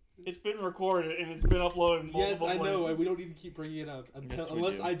 It's been recorded and it's been uploaded multiple Yes, I know. places. And we don't need to keep bringing it up Yes, we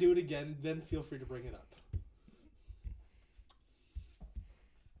unless do. I do it again. Then feel free to bring it up.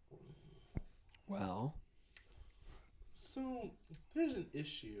 Well, So there's an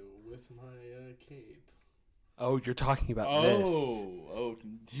issue with my cape. oh, you're talking about this. Oh.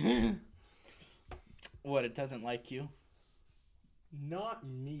 What? It doesn't like you? Not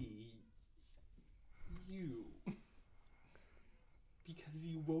me. You. Because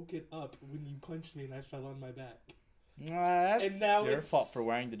you woke it up when you punched me and I fell on my back. That's And now your it's- fault for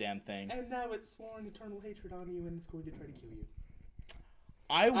wearing the damn thing. And now it's sworn eternal hatred on you and it's going to try to kill you.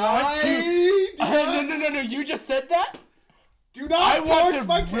 I want to. No! You just said that. Do not I want touch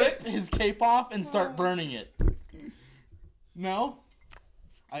my to cape! rip his cape off and start burning it. No,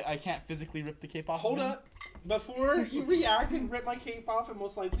 I can't physically rip the cape off. Hold of him. up. Before you react and rip my cape off and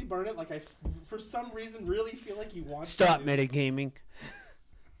most likely burn it, like I, for some reason, really feel like you want Stop to. metagaming.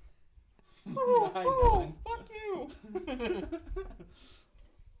 I know. Fuck you.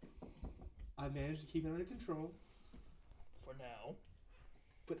 I managed to keep it under control, For now.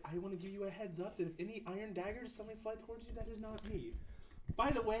 but I want to give you a heads up that if any iron dagger does suddenly fly towards you, that is not me. By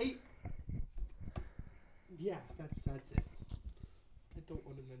the way, yeah, that's it. I don't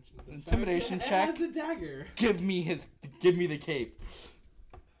want to mention the Intimidation fact check. that it has a dagger. Give me the cape.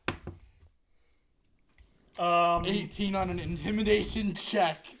 18 on an intimidation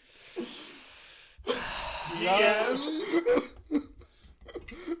check. DM.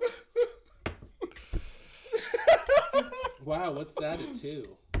 Wow, what's that at 2?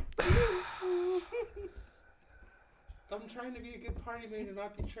 I'm trying to be a good party mate and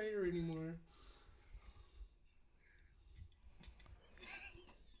not be traitor anymore.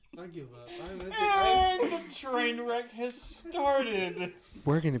 I give up. And the train wreck has started.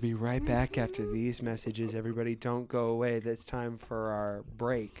 We're going to be right back after these messages. Everybody, don't go away. That's time for our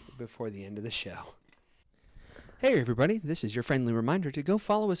break before the end of the show. Hey, everybody. This is your friendly reminder to go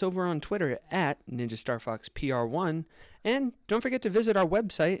follow us over on Twitter at Ninja Star Fox PR1. And don't forget to visit our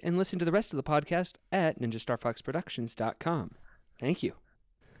website and listen to the rest of the podcast at ninjastarfoxproductions.com. Thank you.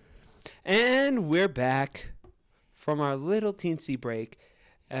 And we're back from our little teensy break.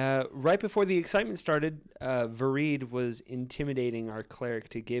 Right before the excitement started, Vareed was intimidating our cleric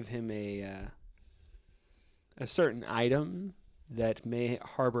to give him a certain item that may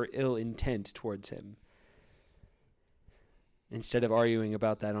harbor ill intent towards him. Instead of arguing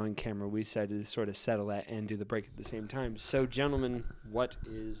about that on camera, we decided to sort of settle that and do the break at the same time. So, gentlemen, what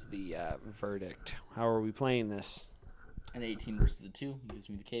is the verdict? How are we playing this? An 18 versus a 2 gives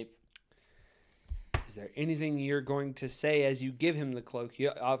me the cape. Is there anything you're going to say as you give him the cloak,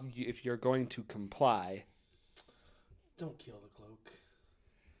 if you're going to comply? Don't kill the cloak.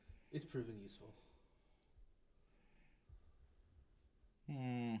 It's proven useful.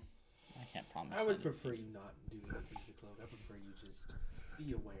 I can't promise. I would anything. prefer you not do anything to the cloak. I prefer you just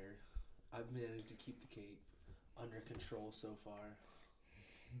be aware. I've managed to keep the cape under control so far.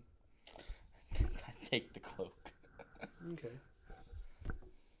 I take the cloak. Okay.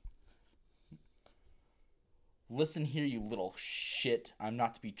 Listen here, you little shit. I'm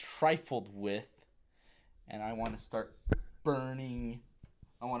not to be trifled with. And I want to start burning.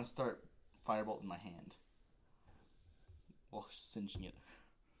 I want to start firebolt in my hand. While singeing it.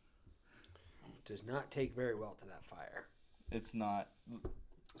 Does not take very well to that fire. It's not.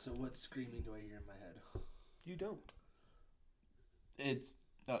 So what screaming do I hear in my head? You don't. It's.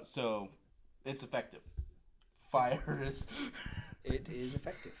 So. It's effective. Fire is. It is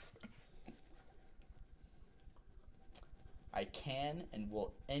effective. I can and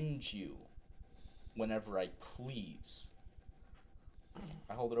will end you whenever I please.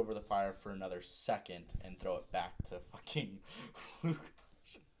 I hold it over the fire for another second and throw it back to fucking Luke.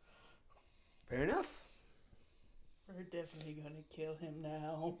 Fair enough. We're definitely gonna kill him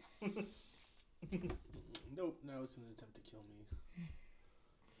now. Nope, now it's an attempt to kill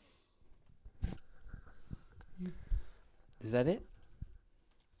me. Is that it?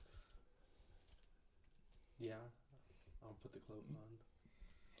 Yeah, I'll put the cloak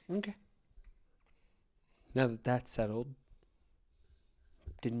on. Okay. Now that that's settled,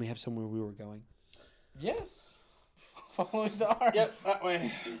 didn't we have somewhere we were going? Yes. Following the arm. Yep, that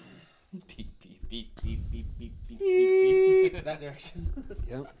way. Beep, beep, beep, beep, beep, beep, beep, beep. That direction.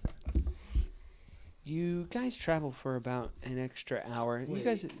 Yep. You guys travel for about an extra hour. You Wait.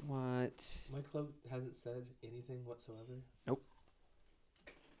 guys, what? My cloak hasn't said anything whatsoever. Nope.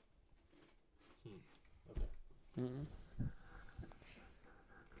 Okay. Mm-mm.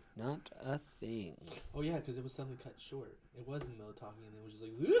 Not a thing. Oh yeah, because it was suddenly cut short. It was in the middle of talking, and it was just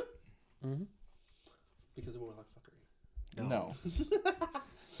like, "Zoop." Mm-hmm. Because of warlock fuckery. No.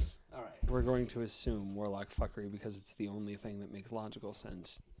 All right. We're going to assume warlock fuckery because it's the only thing that makes logical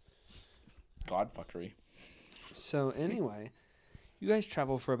sense. God fuckery. So anyway, you guys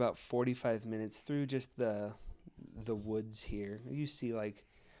travel for about 45 minutes through just the woods here. You see like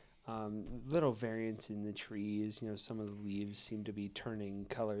little variants in the trees. You know, some of the leaves seem to be turning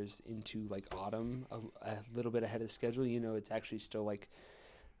colors into like autumn a little bit ahead of schedule. You know, it's actually still like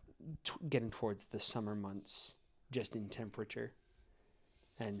getting towards the summer months just in temperature.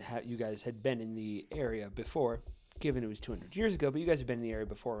 And you guys had been in the area before, given it was 200 years ago, but you guys have been in the area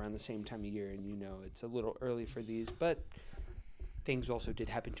before around the same time of year, and you know it's a little early for these, but things also did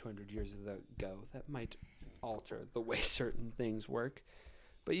happen 200 years ago that might alter the way certain things work.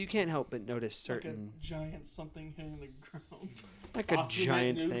 But you can't help but notice certain... Like a giant something hitting the ground. Like a Baphomet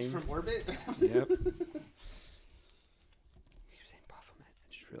giant nuked thing. from orbit. Yep. You saying Baphomet?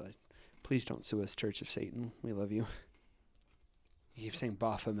 I just realized. Please don't sue us, Church of Satan. We love you. You keep saying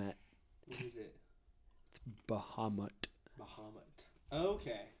Baphomet. What is it? It's Bahamut. Bahamut.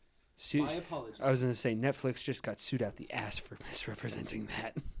 Okay. Su- My apologies. I was going to say Netflix just got sued out the ass for misrepresenting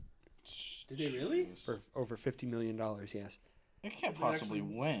that. Did they really? For over $50 million, yes. They can't They possibly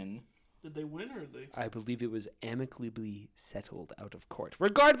actually- win. Did they win or they? I believe it was amicably settled out of court.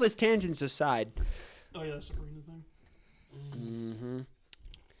 Regardless, tangents aside. Oh yeah, Sabrina thing.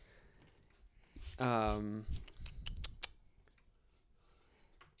 Mm-hmm.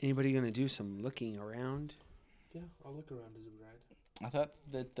 Anybody going to do some looking around? Yeah, I'll look around as we ride. I thought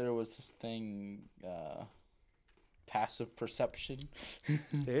that there was this thing, passive perception.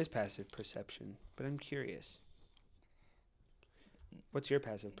 There is passive perception, but I'm curious. What's your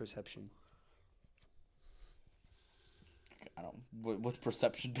passive perception? I don't. What's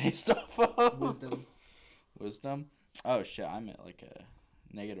perception based off of? Wisdom. Wisdom. Oh shit! I'm at like a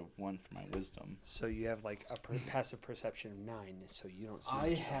 -1 for my wisdom. So you have like a passive perception of 9, so you don't see. I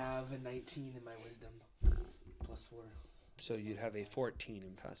it. have a 19 in my wisdom. +4. So you'd have a 14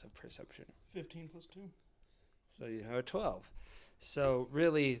 in passive perception. 15 plus 2. So you have a 12. So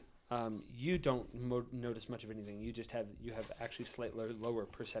really, you don't notice much of anything. You have actually slightly lower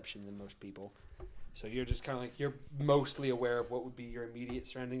perception than most people. So you're just kind of like, you're mostly aware of what would be your immediate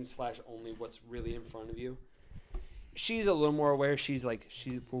surroundings / only what's really in front of you. She's a little more aware.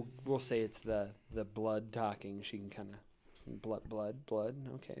 We'll say it's the blood talking. She can kind of blood.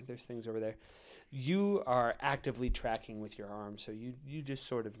 Okay, there's things over there. You are actively tracking with your arm, so you just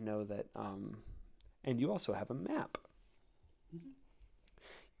sort of know that. And you also have a map. Mm-hmm.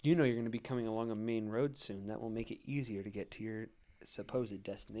 You know you're going to be coming along a main road soon. That will make it easier to get to your supposed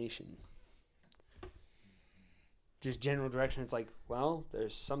destination. Just general direction, it's like, well,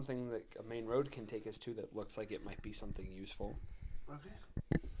 there's something that a main road can take us to that looks like it might be something useful. Okay.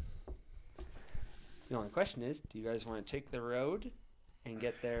 The only question is, do you guys want to take the road and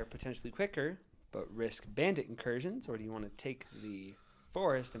get there potentially quicker, but risk bandit incursions, or do you want to take the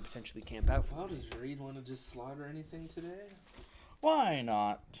forest and potentially camp out for Well, the does Reed want to just slaughter anything today? Why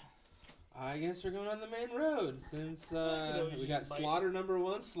not? I guess we're going on the main road since always we got use slaughter number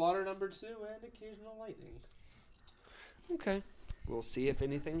 1, slaughter number 2, and occasional lightning. Okay. We'll see if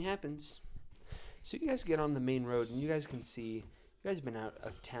anything happens. So you guys get on the main road, and you guys can see, you guys have been out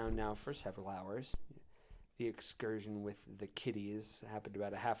of town now for several hours. The excursion with the kitties happened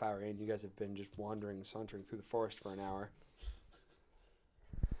about a half hour in. You guys have been just sauntering through the forest for an hour.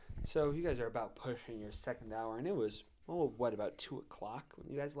 So you guys are about pushing your second hour, and it was, about 2 o'clock when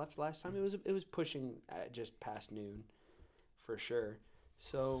you guys left last time? It was pushing just past noon, for sure.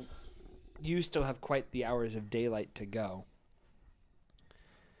 So you still have quite the hours of daylight to go.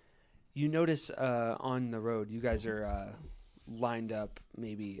 You notice on the road, you guys are lined up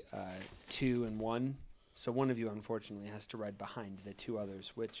maybe 2 and 1. So one of you, unfortunately, has to ride behind the 2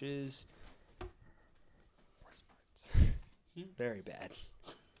 others, which is worst parts. Very bad.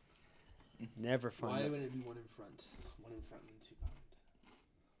 Never fun. Why would it be 1 in front? 1 in front and 2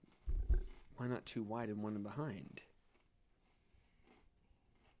 behind. Why not 2 wide and 1 behind?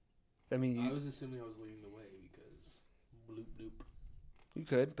 I mean, I was assuming I was leading the way because bloop bloop. you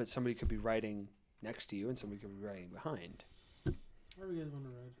could, but somebody could be riding next to you and somebody could be riding behind. Where do you guys want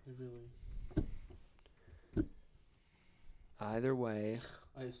to ride? Really? Either way,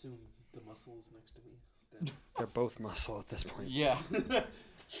 I assume the muscle is next to me. Then. they're both muscle at this point. Yeah.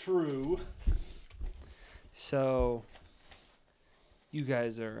 True. So, you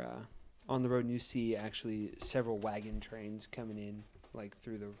guys are on the road, and you see actually several wagon trains coming in, like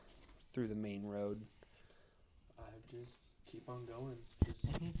through the main road. I just keep on going. Just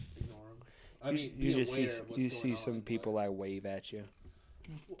ignore them. I mean, you be just aware see of what's you going see on, some but people like wave at you.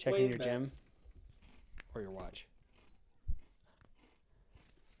 Checking wave your back. gem. Or your watch.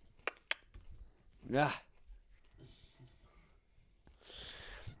 Ah.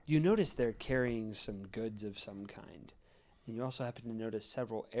 You notice they're carrying some goods of some kind. And you also happen to notice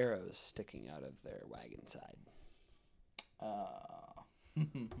several arrows sticking out of their wagon side.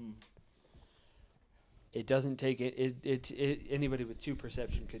 It doesn't take it. Anybody with 2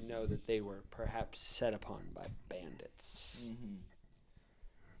 perception could know that they were perhaps set upon by bandits.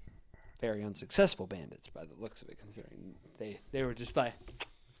 Very unsuccessful bandits, by the looks of it, considering they were just like,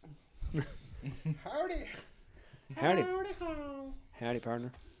 Howdy. howdy, howdy,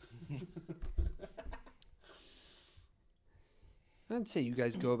 partner. I'd say you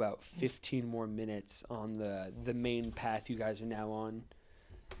guys go about 15 more minutes on the main path you guys are now on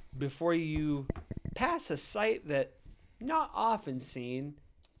before you pass a sight that not often seen.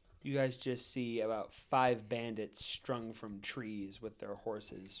 You guys just see about 5 bandits strung from trees with their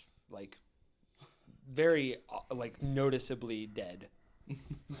horses, like very like noticeably dead.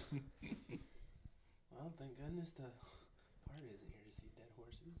 Well, thank goodness the party isn't here to see dead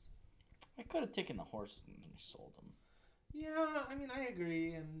horses. I could have taken the horses and sold them. Yeah, I mean, I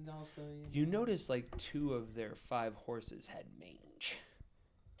agree, and also... You notice like 2 of their 5 horses had mange.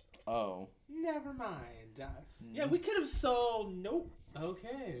 Oh. Never mind. Yeah, we could have sold... Nope.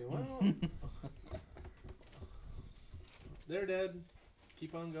 Okay, well... They're dead.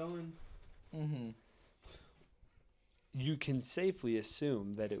 Keep on going. Mm-hmm. You can safely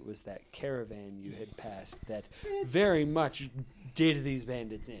assume that it was that caravan you had passed that very much did these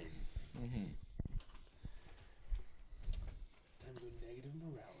bandits in. Mm-hmm. Time to go negative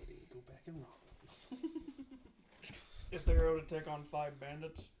morality. Go back and rob them. If they were to take on 5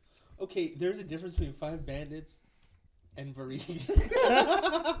 bandits. Okay, there's a difference between 5 bandits and Vareed.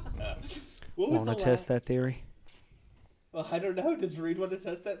 What was Want to the test that theory? Well, I don't know. Does Vareed want to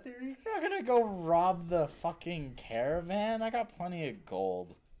test that theory? You're not gonna go rob the fucking caravan? I got plenty of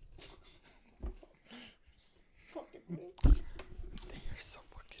gold. You're so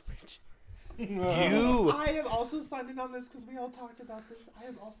fucking rich. You, I am also signed in on this because we all talked about this. I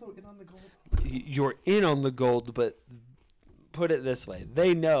am also in on the gold. you're in on the gold, but put it this way: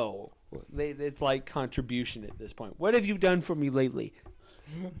 they know. It's like contribution at this point. What have you done for me lately?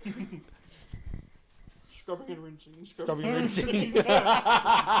 Scrubbing and rinsing. Scrubbing and rinsing.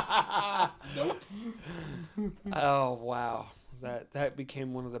 Nope. Oh wow, that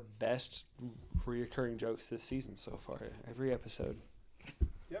became one of the best reoccurring jokes this season so far. Every episode.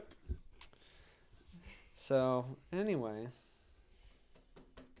 Yep. So anyway,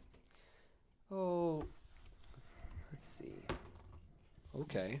 let's see.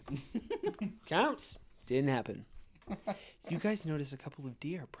 Okay, counts. Didn't happen. You guys notice a couple of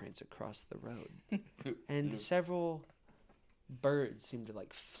deer prints across the road, and several birds seem to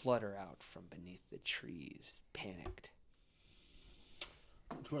like flutter out from beneath the trees, panicked.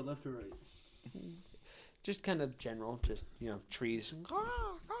 To our left or right? Just kind of general, just trees.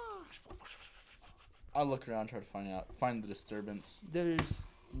 I'll look around, try to find the disturbance. There's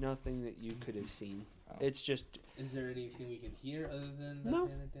nothing that you could have seen. Oh. It's just Is there anything we can hear other than the No.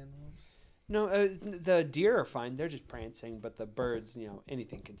 panicked animals? no. The deer are fine; they're just prancing. But the birds,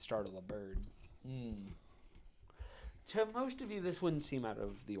 anything can startle a bird. To most of you, this wouldn't seem out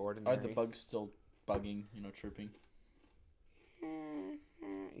of the ordinary. Are the bugs still bugging, chirping?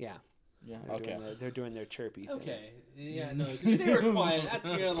 Yeah. Yeah, They're okay. they're doing their chirpy thing. Okay. Yeah, no, 'cause they were quiet. That's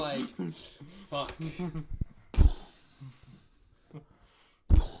when you're like, fuck.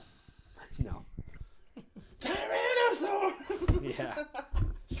 No. Tyrannosaur! Yeah.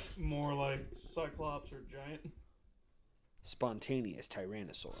 More like Cyclops or Giant. Spontaneous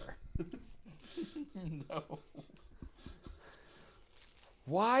tyrannosaur. No.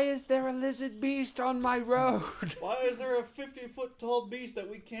 Why is there a lizard beast on my road? Why is there a 50-foot tall beast that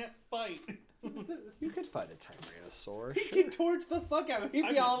we can't fight? You could fight a tyrannosaur. He Sure. can torch the fuck out of him. He'd I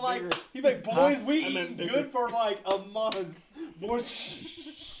be meant all like, bigger. he'd be like, boys, we I meant eat bigger. good for like a month.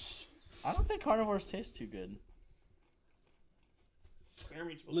 Boys. I don't think carnivores taste too good. Bear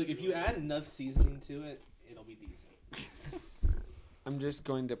meat's supposed Look, to be if you really add enough seasoning to it, it'll be decent. I'm just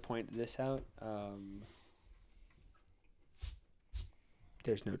going to point this out.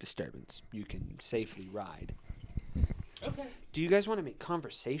 There's no disturbance. You can safely ride. Okay. Do you guys want to make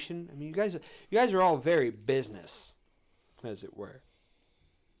conversation? I mean, you guys are all very business, as it were.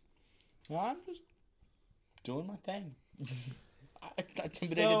 Well, I'm just doing my thing. I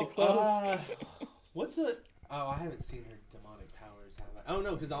intimidated the club. What's a... Oh, I haven't seen her demonic powers, have I? Oh,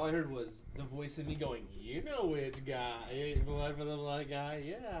 no, because all I heard was the voice in me going, you know which guy. Blood for the blood guy,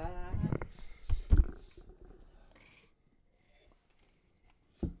 yeah.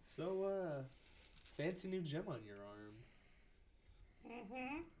 So, fancy new gem on your arm.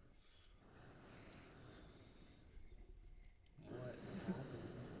 Mm-hmm. What happened?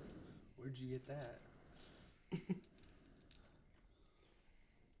 Where'd you get that?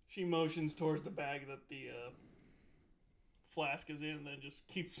 She motions towards the bag that the flask is in, and then just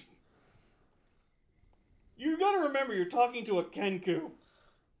keeps. You gotta remember, you're talking to a Kenku.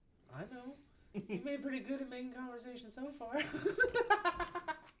 I know. You made pretty good at making conversation so far.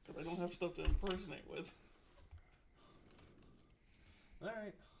 Because I don't have stuff to impersonate with.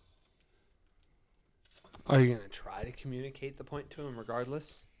 Alright. Are you going to try to communicate the point to him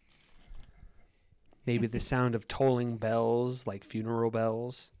regardless? Maybe the sound of tolling bells, like funeral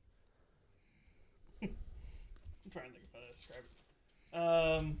bells. I'm trying to think of how to describe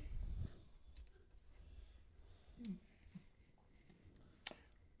it.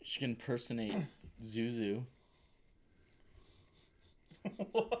 She can impersonate Zuzu.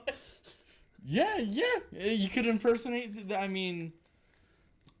 What? Yeah. You could impersonate. I mean,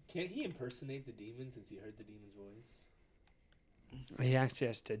 Can't he impersonate the demon since he heard the demon's voice? He actually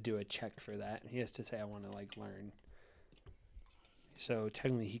has to do a check for that. He has to say, I want to, like, learn. So,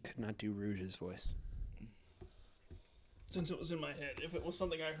 technically, he could not do Rouge's voice. Since it was in my head. If it was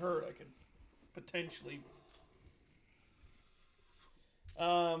something I heard, I could potentially.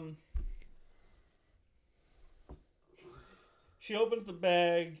 She opens the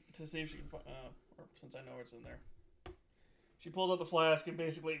bag to see if she can find. Or since I know what's in there, she pulls out the flask and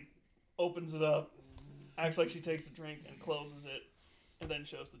basically opens it up, acts like she takes a drink and closes it, and then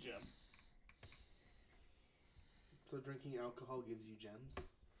shows the gem. So drinking alcohol gives you gems?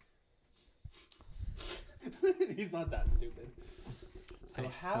 He's not that stupid. So I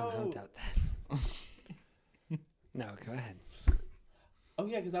how? somehow doubt that. No, go ahead. Oh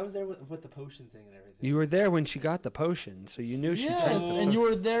yeah, because I was there with the potion thing and everything. You were there when she got the potion, so you knew she yes, took the and you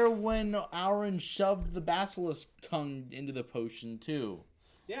were there when Auron shoved the basilisk tongue into the potion too.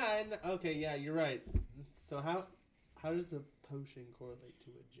 Yeah, and okay, yeah, you're right. So how does the potion correlate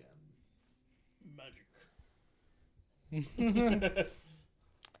to a gem? Magic.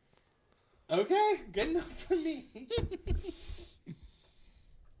 Okay, good enough for me.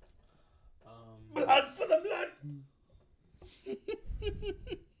 Blood for the blood.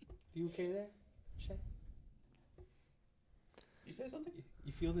 You okay there, Shay? You say something?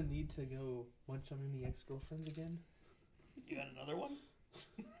 You feel the need to go munch on any ex-girlfriends again? You got another one?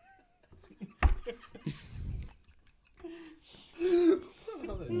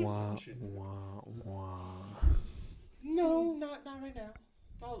 Wah, wah, wah. No, not right now.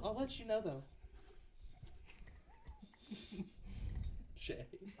 I'll let you know though. Shay,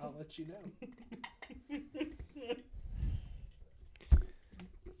 I'll let you know.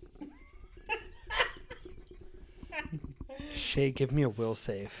 Shay, give me a will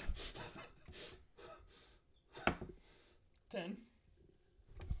save. 10.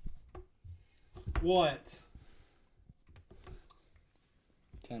 What?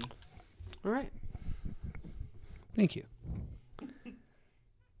 10. All right. Thank you.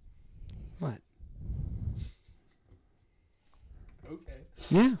 What? Okay.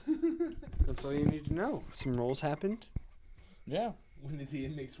 Yeah. That's all you need to know. Some rolls happened. Yeah. When the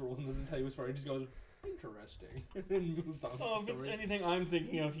DM makes rules and doesn't tell you as far, he just goes, interesting, and then moves on. Oh, with if the it's story. anything I'm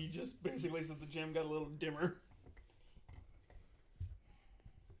thinking of, he just basically said the gem got a little dimmer.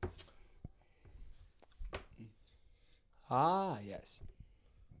 Ah, yes.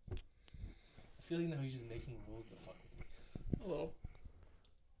 I feel like now he's just making rules to fuck with me. A little.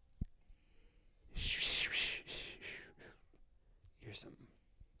 Here's some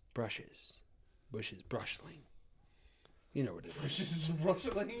brushes. Bushes brustling. You know what it is. Just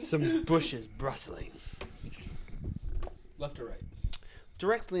rustling. Some bushes brustling. Left or right?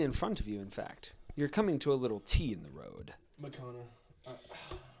 Directly in front of you, in fact. You're coming to a little T in the road. Makana.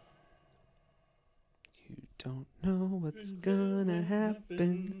 You don't know what's gonna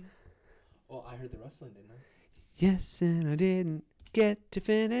happen. Well, I heard the rustling, didn't I? Yes, and I didn't get to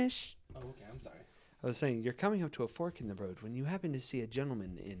finish. Oh, okay. I'm sorry. I was saying, you're coming up to a fork in the road when you happen to see a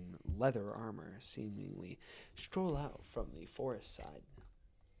gentleman in leather armor seemingly stroll out from the forest side.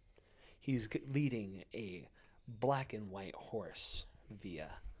 He's leading a black and white horse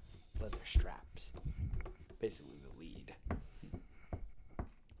via leather straps. Basically the lead. And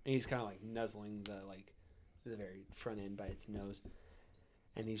he's kind of like nuzzling the very front end by its nose.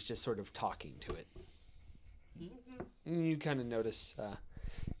 And he's just sort of talking to it. And you kind of notice...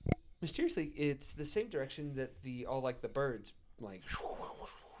 mysteriously, it's the same direction that all the birds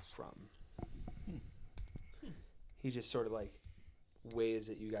from. He just sort of waves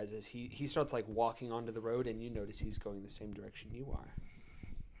at you guys as he starts walking onto the road, and you notice he's going the same direction you are.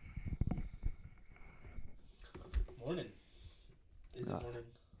 Morning. Is it morning?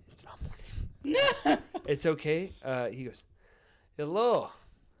 It's not morning. It's okay. He goes, hello.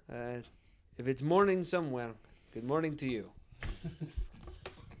 If it's morning somewhere, good morning to you.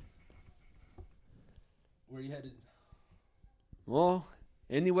 Where are you headed? Oh,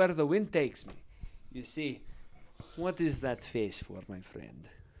 anywhere the wind takes me. You see, what is that face for, my friend?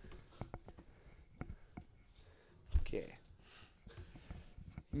 Okay.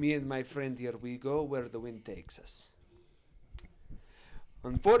 Me and my friend here, we go where the wind takes us.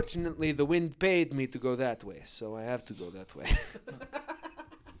 Unfortunately, the wind paid me to go that way, so I have to go that way.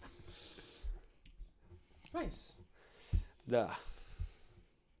 Nice. Duh.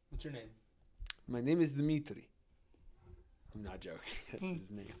 What's your name? My name is Dmitri. I'm not joking. That's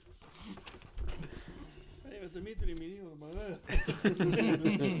his name. My name is Dimitri Minio.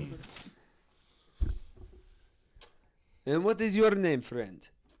 And what is your name, friend?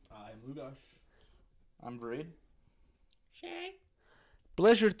 I'm Lugosh. I'm Braid.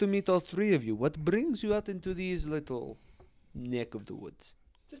 Pleasure to meet all three of you. What brings you out into these little neck of the woods?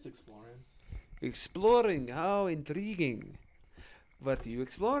 Just exploring. Exploring, how intriguing. What are you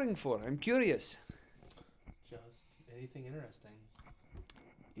exploring for? I'm curious. Just anything interesting.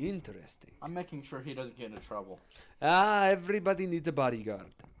 Interesting. I'm making sure he doesn't get into trouble. Ah, everybody needs a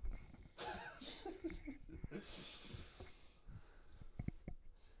bodyguard.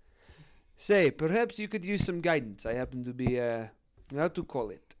 Say, perhaps you could use some guidance. I happen to be, how to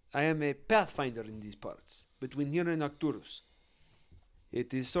call it? I am a pathfinder in these parts, between here and Arcturus.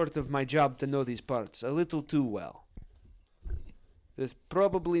 It is sort of my job to know these parts a little too well. There's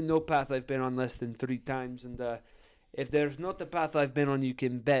probably no path I've been on less than 3 times, and if there's not a path I've been on, you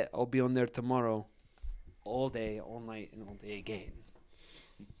can bet I'll be on there tomorrow. All day, all night, and all day again.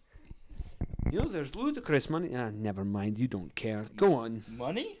 You know, there's ludicrous money. Ah, never mind, you don't care. Go on.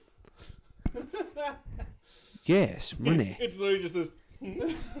 Money? Yes, money. It's literally just this.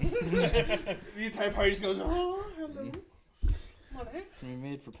 The entire party just goes, oh, hello. It's gonna be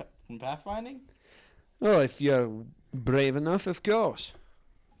made for from pathfinding? Well, if you're brave enough, of course.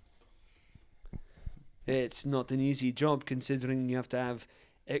 It's not an easy job considering you have to have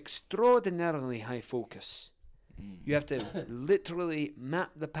extraordinarily high focus. You have to literally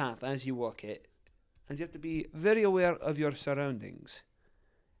map the path as you walk it, and you have to be very aware of your surroundings.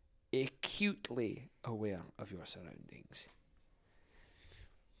 Acutely aware of your surroundings.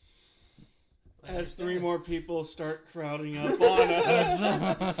 As 3 more people start crowding up on us.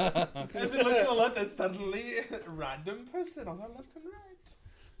 As we look to the left, and suddenly a random person on our left and right.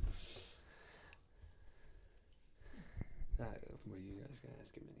 Were you guys gonna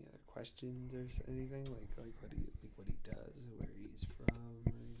ask him any other questions or anything like what he does, where he's from, or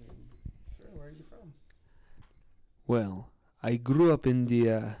anything? Sure, where are you from? Well, I grew up in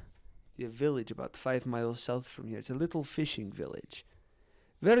the village about 5 miles south from here. It's a little fishing village.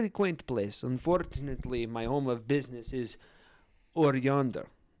 Very quaint place. Unfortunately, my home of business is over yonder.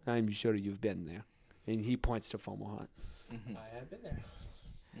 I'm sure you've been there. And he points to Fomohat. I have been there.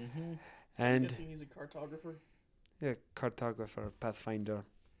 Mm-hmm. I'm And guessing he's a cartographer. yeah, cartographer, pathfinder.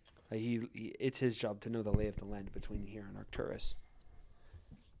 He it's his job to know the lay of the land between here and Arcturus.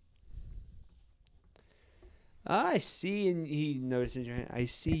 I see, and he notices your hand. I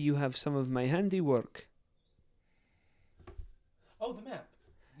see you have some of my handiwork. Oh, the map.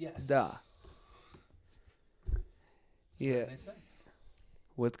 Yes. Da. Yeah. Nice map.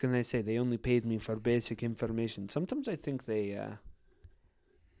 What can I say? They only paid me for basic information. Sometimes I think they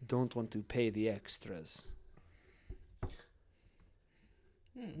don't want to pay the extras.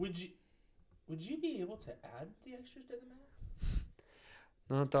 Would you be able to add the extras to the map?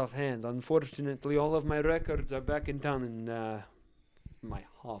 Not offhand. Unfortunately, all of my records are back in town in my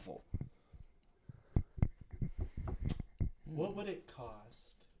hovel. What would it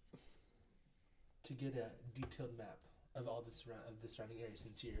cost to get a detailed map of all the surrounding area,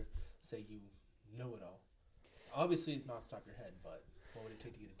 since you say you know it all? Obviously, not off the top of your head, but what would it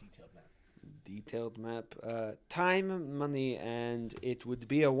take to get a detailed map? Detailed map. Time, money, and it would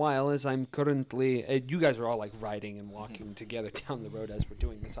be a while as I'm currently... you guys are all like riding and walking together down the road as we're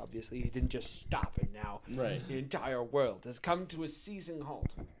doing this, obviously. You didn't just stop and now Right. the entire world has come to a seizing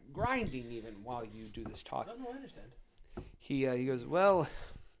halt. Grinding even while you do this talk. Oh, no, I understand. He goes, well,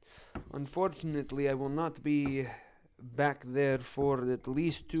 unfortunately, I will not be back there for at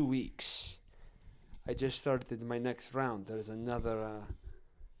least 2 weeks. I just started my next round. There's another,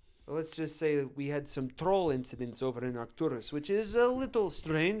 let's just say we had some troll incidents over in Arcturus, which is a little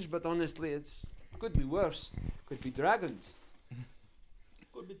strange, but honestly, it's could be worse. Could be dragons.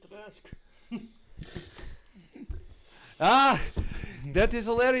 Could be Trask. Ah, that is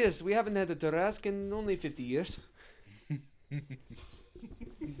hilarious. We haven't had a Tarask in only 50 years.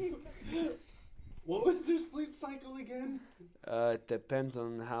 What was their sleep cycle again? It depends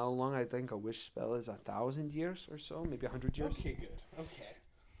on how long. I think a wish spell is 1,000 years or so, maybe 100 years. Okay, good. Okay.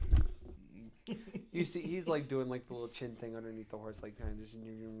 You see, he's like doing like the little chin thing underneath the horse, like kind of just.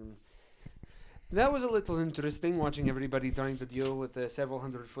 That was a little interesting watching everybody trying to deal with a several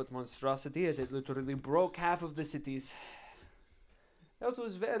 100-foot monstrosity as it literally broke half of the cities. That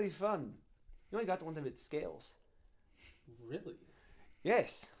was very fun. You only got one of its scales. Really?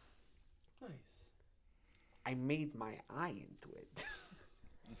 Yes, Nice. I made my eye into it.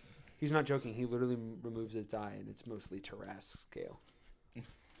 He's not joking. He literally removes its eye, and it's mostly Tarrasque scale.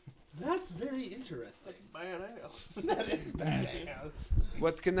 That's very interesting. Badass. That is badass.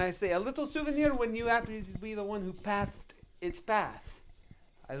 What can I say? A little souvenir when you happen to be the one who pathed its path.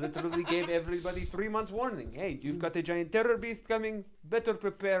 I literally gave everybody 3 months warning. Hey, you've got a giant terror beast coming. Better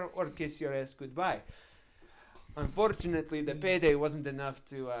prepare or kiss your ass goodbye. Unfortunately, the payday wasn't enough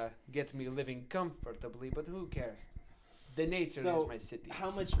to get me living comfortably, but who cares? The nature is my city.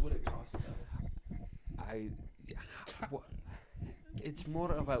 How much would it cost, though? It's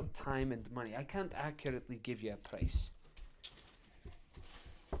more about time and money. I can't accurately give you a price.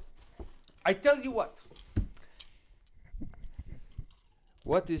 I tell you what.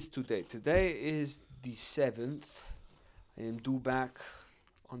 What is today? Today is the 7th. I am due back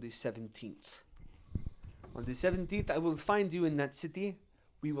on the 17th. On the 17th, I will find you in that city.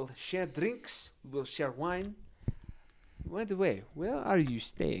 We will share drinks. We will share wine. By the way, where are you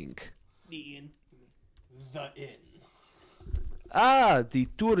staying? The inn. The inn. Ah, the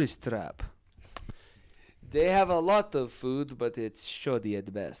tourist trap. They have a lot of food, but it's shoddy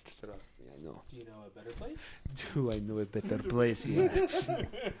at best. Trust me, I know. Do you know a better place? Do I know a better place, he asks.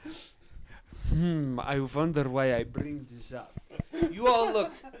 I wonder why I bring this up. You all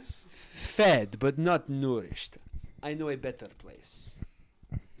look fed, but not nourished. I know a better place.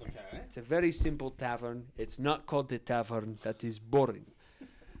 Okay. It's a very simple tavern. It's not called the tavern. That is boring.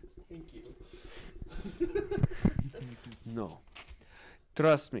 Thank you. No.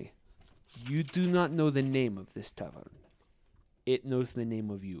 Trust me. You do not know the name of this tavern. It knows the name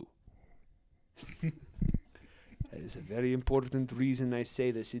of you. That is a very important reason I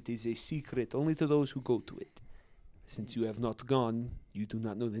say this. It is a secret only to those who go to it. Since you have not gone, you do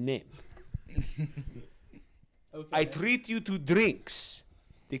not know the name. Okay. I treat you to drinks.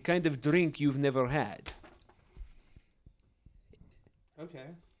 The kind of drink you've never had.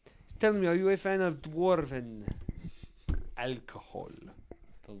 Okay. Tell me, are you a fan of dwarven alcohol?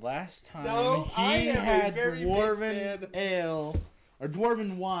 The last time No, I he am a had very big dwarven fan. ale or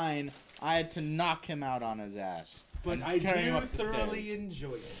dwarven wine, I had to knock him out on his ass. But and I carry him do up the thoroughly stairs.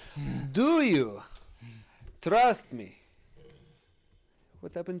 enjoy it. Do you? Trust me.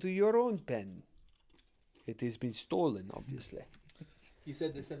 What happened to your own pen? It has been stolen, obviously. You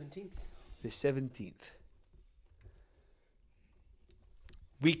said the 17th? The 17th.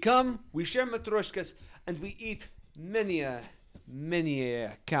 We come, we share matryoshkas, and we eat many a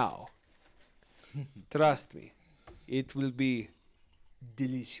cow. Trust me, it will be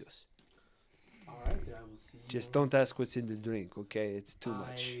delicious. Alright, then I will see you. Just don't ask what's in the drink, okay? It's too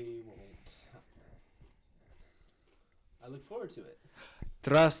much. I won't. I look forward to it.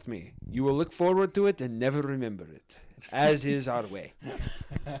 Trust me, you will look forward to it and never remember it, as is our way.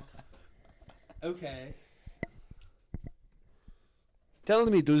 Okay. Tell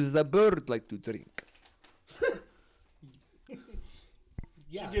me, does the bird like to drink?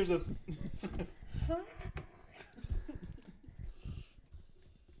 Yes. She gives a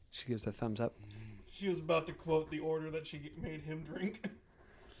She gives a thumbs up. She was about to quote the order that she made him drink.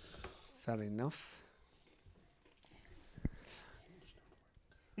 Fair enough.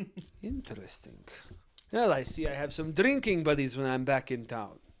 Interesting. Well, I see I have some drinking buddies when I'm back in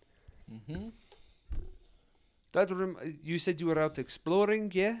town. Mm-hmm. You said you were out exploring,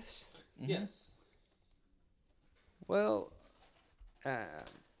 yes? Yes. Well,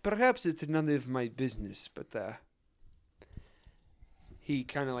 perhaps it's none of my business, but he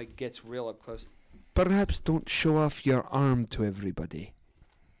kind of like gets real up close. Perhaps don't show off your arm to everybody.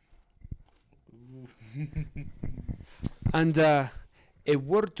 And a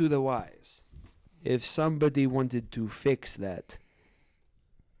word to the wise. If somebody wanted to fix that,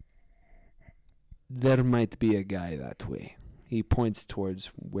 there might be a guy that way. He points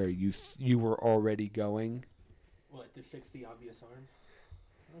towards where you were already going. What, to fix the obvious arm?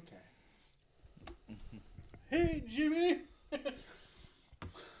 Okay. Hey, Jimmy.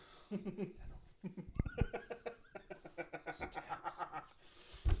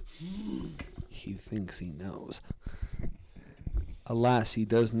 He thinks he knows. Alas, he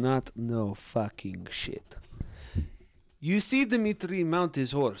does not know fucking shit. You see Dimitri mount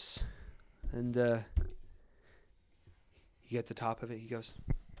his horse, and you get to the top of it. He goes,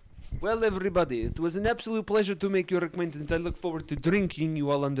 "Well, everybody, it was an absolute pleasure to make your acquaintance. I look forward to drinking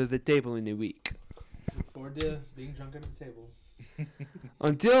you all under the table in a week. Look forward to being drunk at the table.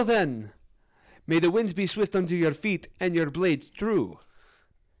 Until then, may the winds be swift under your feet and your blades true."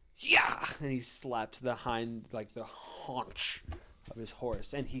 Yeah, and he slaps the haunch of his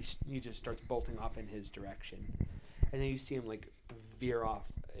horse, and he just starts bolting off in his direction. And then you see him like veer off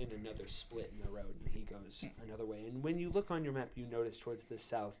in another split in the road, and he goes another way. And when you look on your map, you notice towards the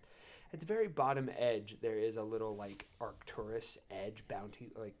south, at the very bottom edge, there is a little like Arcturus edge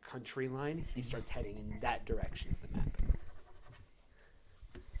bounty like country line. He starts heading in that direction of the map.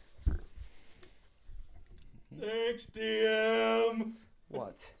 Thanks, DM.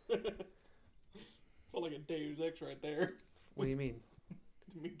 What? Felt like a Deus Ex right there. What do you mean?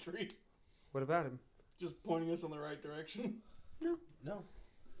 Dimitri. What about him? Just pointing us in the right direction. No.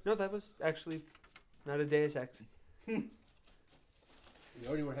 No, that was actually not a Deus Ex. We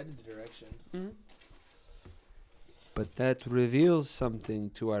already were headed the direction. Mm-hmm. But that reveals something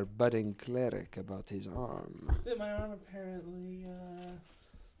to our budding cleric about his arm. That my arm apparently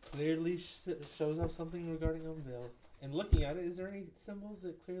clearly shows up something regarding Umvale. And looking at it, is there any symbols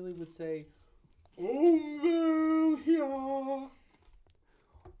that clearly would say, Umvale here?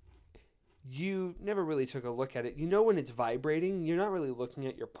 You never really took a look at it. You know when it's vibrating, you're not really looking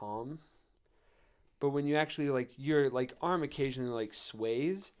at your palm. But when you actually, your, arm occasionally,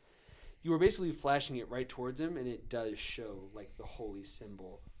 sways, you were basically flashing it right towards him, and it does show, the holy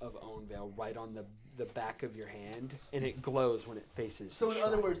symbol of Ownvale right on the back of your hand, and it glows when it faces So the in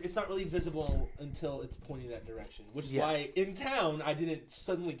other shrine. words, it's not really visible until it's pointing that direction. Which is Yeah. why in town I didn't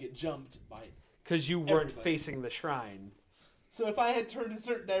suddenly get jumped by it. Because you weren't Everybody. facing the shrine. So if I had turned a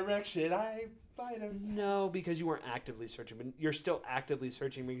certain direction, I might have... No, because you weren't actively searching, but you're still actively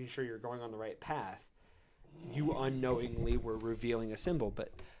searching, making sure you're going on the right path. You unknowingly were revealing a symbol,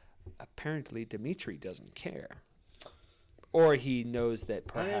 but apparently Dimitri doesn't care. Or he knows that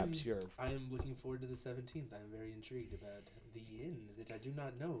perhaps you're... I am looking forward to the 17th. I am very intrigued about the inn that I do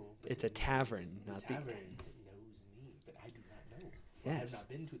not know. But It's a tavern, the not the tavern inn. that knows me, but I do not know. I have Yes, not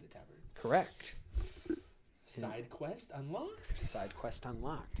been to the tavern. correct. Side quest unlocked? Side quest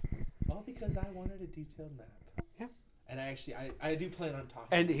unlocked. All because I wanted a detailed map. Yeah. And I do plan on talking.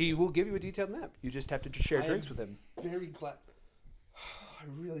 And he will give you a detailed map. You just have to share I drinks am with him. Very glad. I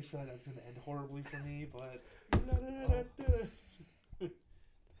really feel like that's going to end horribly for me, but...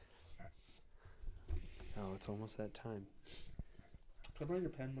 Oh, it's almost that time. Can I borrow your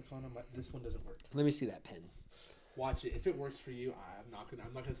pen, Makana? This one doesn't work. Let me see that pen. Watch it. If it works for you, I'm not gonna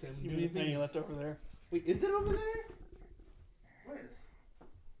say I'm gonna You do mean the penny anything. left over there? Wait, is it over there? Where?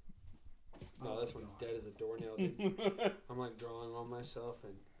 No, this one's dead as a doornail. I'm drawing on myself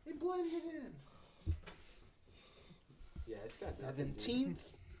and... It blended in. Yeah, it's got nothing, dude.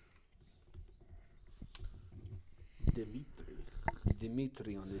 17th.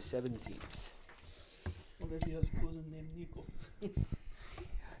 Dimitri on the 17th. Wonder if he has a cousin named Nico.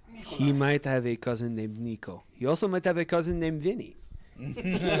 He might have a cousin named Nico. He also might have a cousin named Vinny.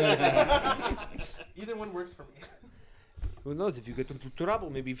 Either one works for me. Who knows? If you get into trouble,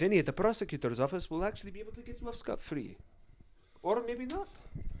 maybe Vinny at the prosecutor's office will actually be able to get you off scot-free. Or maybe not.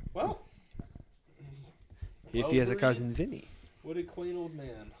 Well, If he has a cousin Vinny. what a quaint old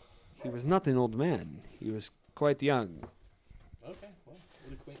man. He was not an old man. He was quite young. Okay, well,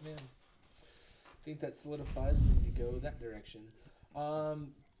 what a quaint man. I think that solidifies we need to go that direction.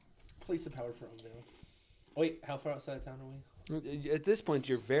 Place of power for Umvale. Wait, how far outside of town are we? At this point,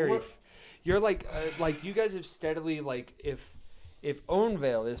 you're very... We're- You're you guys have steadily, if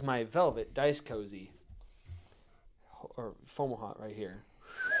Ownvale is my velvet dice cozy, or Fomalhaut right here,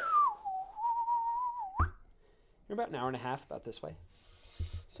 you're about an hour and a half about this way.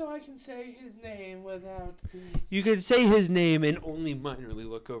 So I can say his name without... You could say his name and only minorly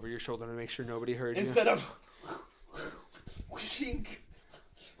look over your shoulder to make sure nobody heard you. Instead of... Whooshing.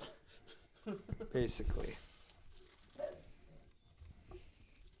 Basically.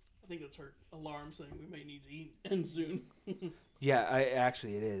 I think that's her alarm saying we may need to eat and soon. Yeah, it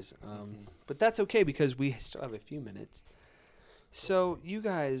is. But that's okay because we still have a few minutes. So you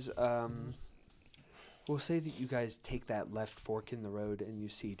guys, we'll say that you guys take that left fork in the road and you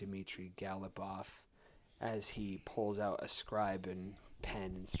see Dimitri gallop off as he pulls out a scribe and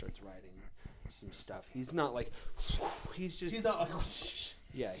pen and starts writing some stuff. He's not he's just... He's not like...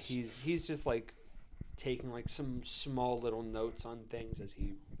 Yeah, he's just taking some small little notes on things as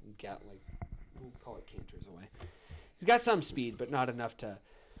he got we'll call it canters away. He's got some speed, but not enough to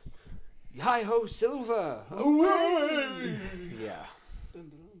Hi ho, Silver! Away! Yeah. Oh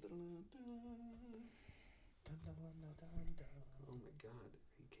my god.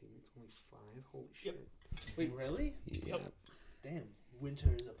 Okay, it's only 5? Holy Yep. shit. Wait, really? Yeah. Damn.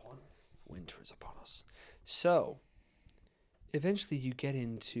 Winter is upon us. Winter is upon us. So, eventually you get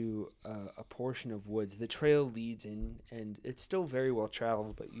into a portion of woods. The trail leads in, and it's still very well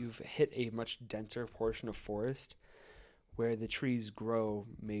traveled, but you've hit a much denser portion of forest where the trees grow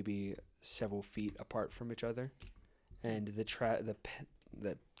maybe several feet apart from each other, and the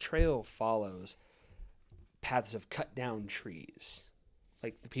trail follows paths of cut down trees.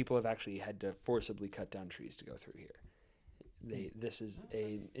 Like the people have actually had to forcibly cut down trees to go through here. This is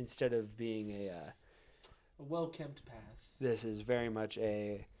instead of being A well-kept path. this is very much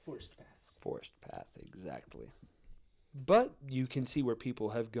a Forced path. forest path, exactly. But you can see where people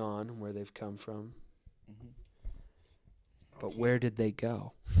have gone, where they've come from. But where did they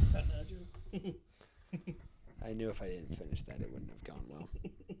go? That magic. I knew if I didn't finish that, it wouldn't have gone well.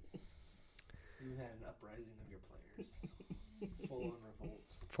 You had an uprising of your players. Full-on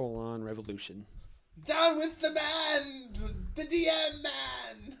revolts. Full on revolution. Down with the man! The DM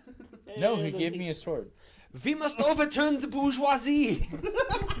man! No, he gave me a sword. We must overturn the bourgeoisie.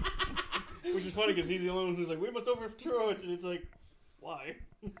 Which is funny because he's the only one who's like, we must overthrow it. And it's like, why?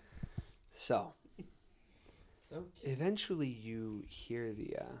 So, So eventually you hear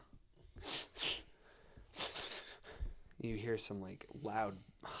the you hear some like loud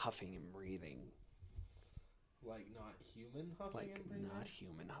huffing and breathing. like not human huffing Like and breathing? not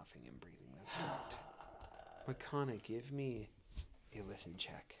human huffing and breathing, that's correct. Makana, give me a listen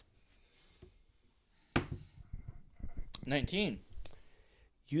check. 19.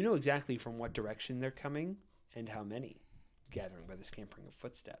 You know exactly from what direction they're coming and how many, gathering by the scampering of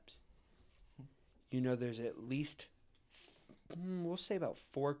footsteps. You know there's at least, we'll say about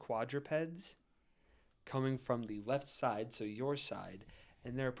 4 quadrupeds coming from the left side, so your side,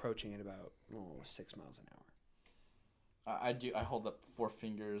 and they're approaching at about 6 miles an hour. I hold up 4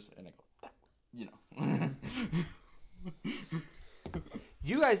 fingers and I go, you know.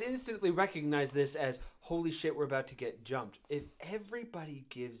 You guys instantly recognize this as, holy shit, we're about to get jumped. If everybody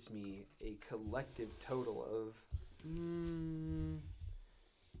gives me a collective total of,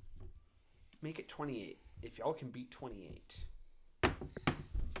 make it 28. If y'all can beat 28.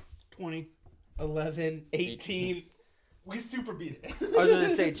 20. 11, 18. We super beat it. I was going to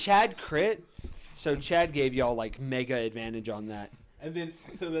say, Chad crit, so Chad gave y'all, like, mega advantage on that. And then,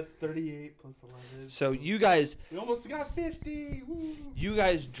 so that's 38 plus 11. So you guys We almost got 50. Woo. you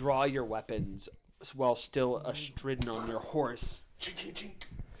guys draw your weapons while still astridden on your horse. Chink, chink,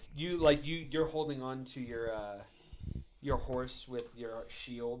 chink. You're holding on to your horse with your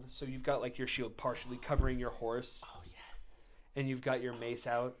shield. So you've got like your shield partially covering your horse. Oh, yes. And you've got your mace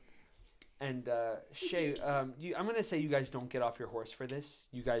out. And Shay, I'm gonna say you guys don't get off your horse for this.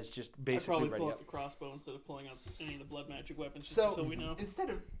 You guys just I'd basically probably ready pull up. out the crossbow instead of pulling out any of the blood magic weapons just So, until we know. instead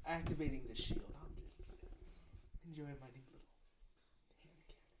of activating the shield, I'll just enjoy my new little hand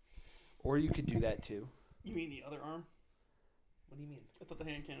cannon. Or you could do that too. You mean the other arm? What do you mean? I thought the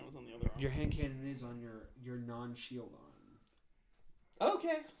hand cannon was on the other arm. Your hand cannon is on your non-shield arm.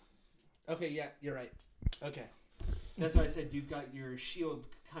 Okay. Okay, yeah, you're right. Okay. That's why I said you've got your shield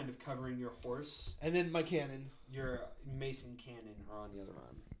kind of covering your horse. And then my cannon. Your mace and cannon are on the other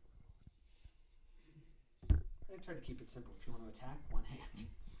arm. I try to keep it simple. If you want to attack, one hand.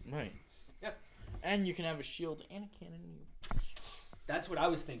 Right. Yep. And you can have a shield and a cannon. That's what I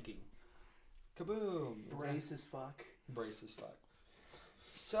was thinking. Kaboom! Brace as fuck. Brace as fuck.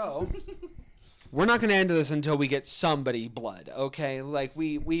 So, we're not going to end this until we get somebody blood, okay? Like,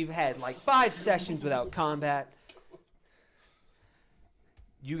 we've had like 5 sessions without combat.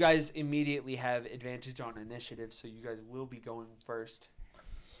 You guys immediately have advantage on initiative, so you guys will be going first.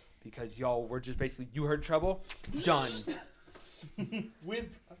 Because y'all were just basically, you heard trouble? Done.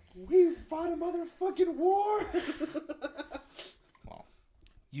 We fought a motherfucking war.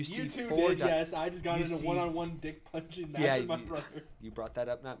 You see You two 4 did, yes. I just got you in a see- one-on-one dick punching match Yeah, with my you- brother. You brought that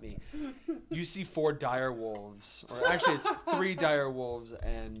up, not me. You see 4 dire wolves, or actually it's 3 dire wolves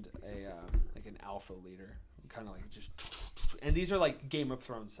and a like an alpha leader, kind of like just. And these are like Game of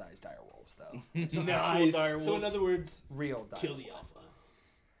Thrones sized dire wolves, though. Nice. dire So in wolves. other words, Real dire. kill the wolves. alpha.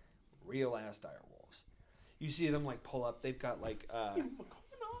 Real ass dire wolves. You see them like pull up. They've got like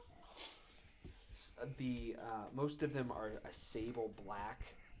most of them are a sable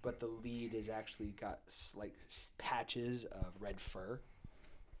black, but the lead is actually got like patches of red fur.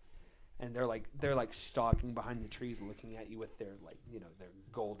 And they're like stalking behind the trees, looking at you with their like their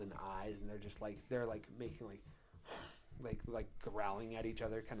golden eyes, and they're just like making like like growling at each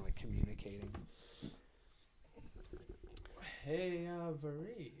other, kind of like communicating. Hey,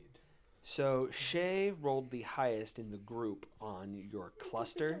 Vareed. So Shay rolled the highest in the group on your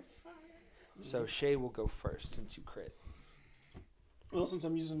cluster. So Shay will go first since you crit. Well, since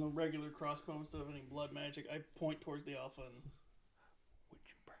I'm using a regular crossbow instead of any blood magic, I point towards the alpha. And Would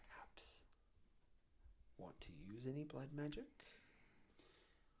you perhaps want to use any blood magic?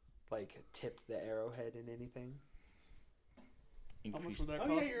 Like tip the arrowhead in anything? how much Increase. would that Oh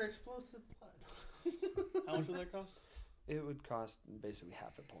cost? yeah, your explosive blood. How much would that cost? It would cost basically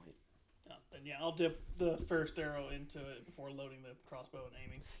half a point. Oh, then yeah, I'll dip the first arrow into it before loading the crossbow and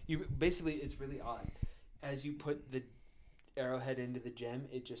aiming. You basically, it's really odd. As you put the arrowhead into the gem,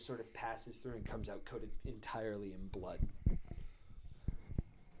 it just sort of passes through and comes out coated entirely in blood.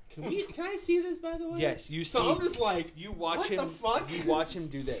 Can I see this, by the way? Yes, you see. So I'm just like, You watch what him. the fuck? You watch him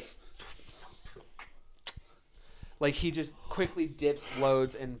do this. Like he just quickly dips,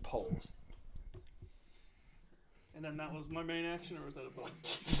 loads, and pulls. And then that was my main action, or was that a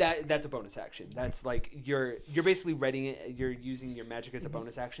bonus? That's a bonus action. That's like you're basically readying it. You're using your magic as a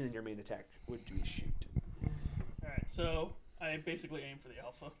bonus action, and your main attack would be shoot. All right, so I basically aim for the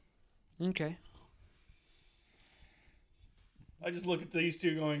alpha. Okay. I just look at these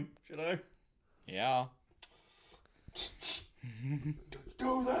two, going, "Should I?" Yeah. let's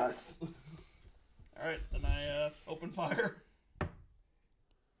do this. All right, then I open fire.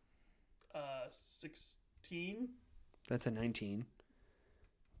 16. That's a 19.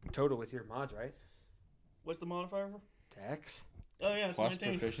 Total with your mods, right? What's the modifier for? Dex Oh yeah, it's Plus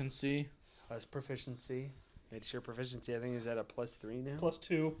 19. proficiency. plus proficiency. It's your proficiency. I think is at a +3 now. Plus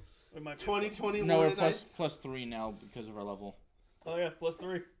 2. It might be 2021. No, we're plus 3 now because of our level. Oh yeah, plus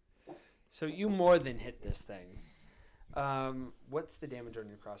 3. So you more than hit this thing. What's the damage on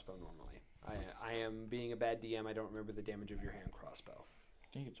your crossbow normally? I am being a bad DM. I don't remember the damage of your hand crossbow. I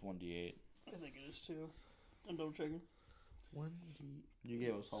think it's 1d8. I think it is too. I'm double checking. 1d. You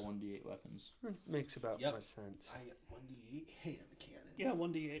gave us all 1d8 weapons. Makes about Yep. much sense. I get 1d8 hand cannon. Yeah,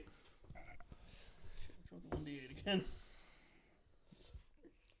 1d8. Which one's the 1d8 again?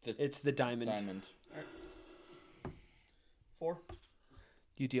 It's the diamond. Diamond. 4,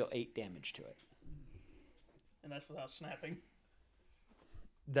 You deal 8 damage to it. and that's without snapping.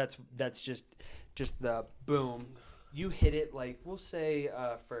 That's just the boom. You hit it like we'll say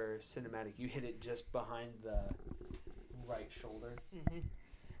for cinematic, you hit it just behind the right shoulder, Mm-hmm.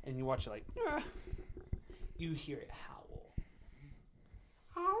 and you watch it like you hear it howl,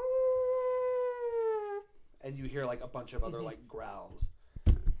 and you hear like a bunch of other like growls.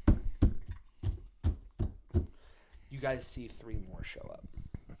 You guys see 3 more show up.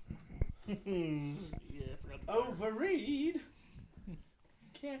 Yeah, I forgot the Oh, Vareed.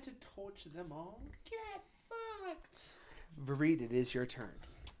 Can't torch them all? Get fucked. Vareed, it is your turn.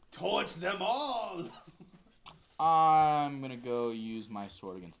 Torch them all. I'm gonna go use my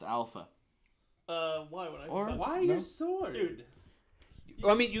sword against the alpha. Why would I? Or- Why No. your sword? Dude,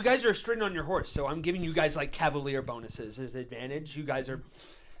 Well, I mean, you guys are straight on your horse, so I'm giving you guys like cavalier bonuses as advantage. You guys are.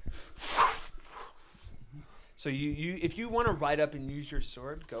 So you if you want to ride up and use your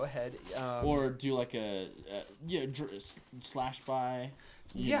sword, go ahead. Or do like a slash by.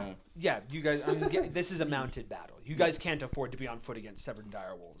 You know. Yeah. You guys, this is a mounted battle. You guys can't afford to be on foot against 7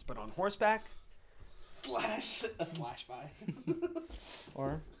 dire wolves, but on horseback, Slash by.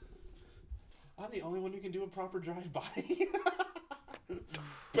 Or I'm the only one who can do a proper drive-by.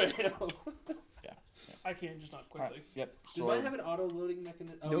 Bam. I can't, just not alright, quickly. yep. Does Sword. mine have an auto-loading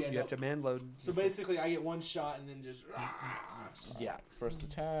mechanism? Oh, nope, yeah, you have to man load. So basically, I get one shot and then just. Yeah, First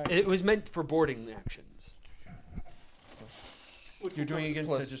attack. it was meant for boarding actions. Which You're doing against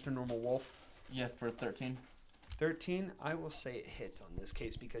Plus- just a normal wolf. Yeah, for 13. 13. I will say it hits on this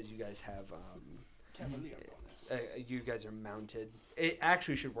case because you guys have. Cavalier bonus. You guys are mounted. It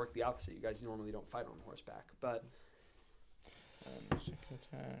actually should work the opposite. You guys normally don't fight on horseback, but Second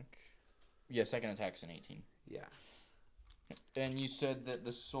attack. Yeah, second attack's an 18. yeah. And you said that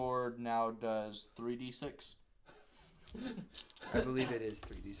the sword now does 3d6? I believe it is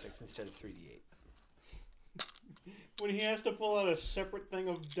 3d6 instead of 3d8. When he has to pull out a separate thing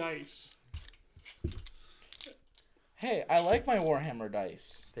of dice. Hey, I like my Warhammer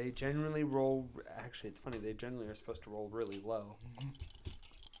dice. They generally roll. Actually, it's funny. They generally are supposed to roll really low.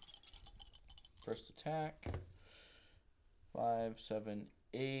 First attack. 5, 7,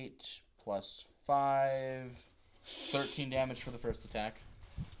 8, plus 5. 13 damage for the first attack.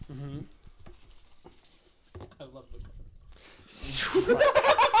 Mm-hmm. I love the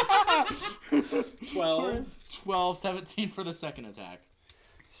 12, 17 for the second attack.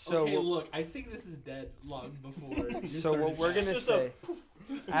 So okay, look, I think this is dead long before. you so what started we're that. gonna Just say,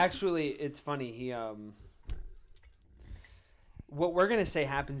 actually, it's funny. What we're gonna say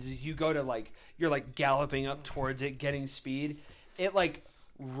happens is you go to like you're like galloping up towards it, getting speed. It like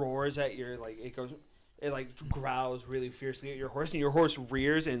roars at your like it like growls really fiercely at your horse, and your horse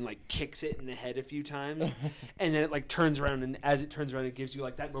rears and like kicks it in the head a few times, and then it like turns around, and as it turns around, it gives you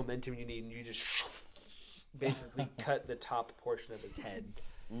like that momentum you need, and you just basically cut the top portion of its head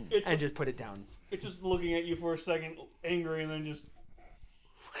It's and just put it down. it's just looking at you for a second, angry, and then just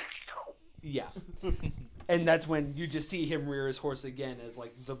Yeah. And that's when you just see him rear his horse again as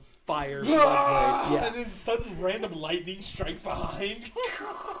like the fire blood And then sudden random lightning strike behind.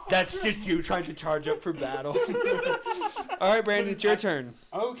 That's just you trying to charge up for battle. All right, Brandon, it's your turn.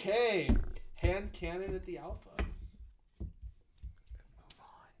 Okay. Hand cannon at the alpha.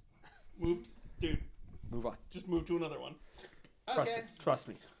 moved. Dude, Move on. just move to another one. Trust me. Trust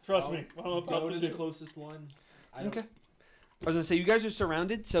me. Trust me. I'm Go about to to the do. closest one. I don't, Okay. I was gonna say you guys are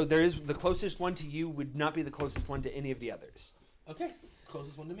surrounded, so there is the closest one to you would not be the closest one to any of the others. Okay.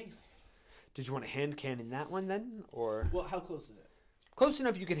 Closest one to me. Did you want to hand cannon that one then, or Well, how close is it? close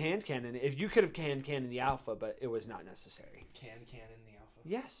enough you could hand cannon? If you could have hand cannon the alpha, but it was not necessary. Can cannon the alpha.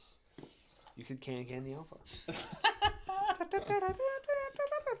 Yes, you could can the alpha.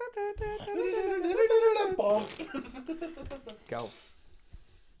 Go.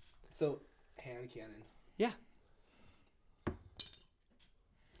 So, hand cannon.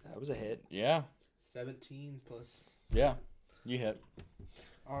 That was a hit. Yeah. 17 plus. Yeah. You hit.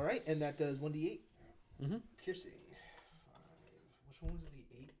 All right, and that does 1d8. Mm-hmm. Piercing. 5. Which one was the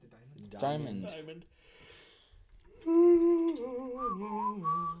 8? The diamond? Diamond. Diamond.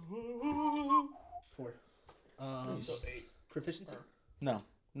 4. So 8. Proficiency. No.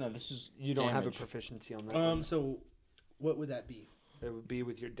 No, this is You don't have a damage. proficiency on that. one. So, what would that be? It would be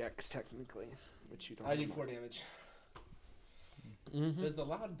with your dex technically, which you don't. I do have. 4 damage. Mm-hmm. Does the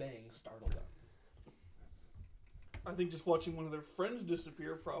loud bang startle them? I think just watching one of their friends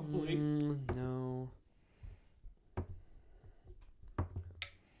disappear probably. No.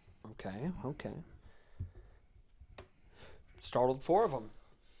 Okay. Startled 4 of them.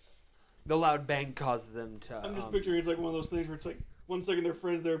 The loud bang caused them to. I'm just picturing it's like one of those things where it's like 1 second their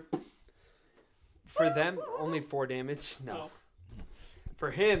friends there. For them, only 4 damage. No. No.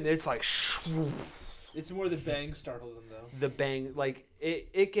 For him, it's like It's more the bang startle them, though. the bang. Like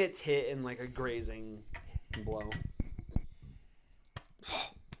it gets hit in like a grazing blow.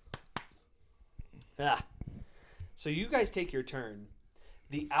 Ah. So you guys take your turn.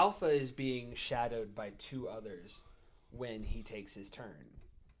 The alpha is being shadowed by 2 others when he takes his turn.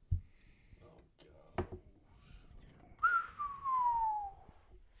 Oh, God.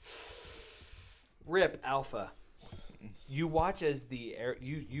 Rip Alpha. You watch as the air.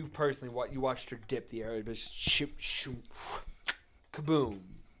 You've personally you watched her dip the arrow, but shoot, kaboom.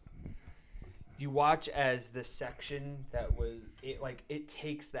 You watch as the section that was it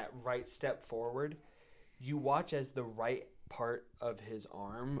takes that right step forward. You watch as the right part of his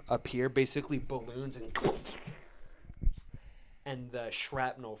arm appear, basically balloons and the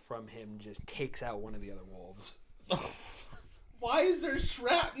shrapnel from him just takes out one of the other wolves. Why is there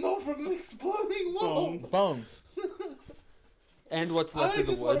shrapnel from an exploding wolf? Bone. And what's I left of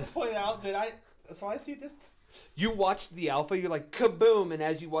the just want wood. to point out that I see this. You watched the alpha, you're like kaboom, and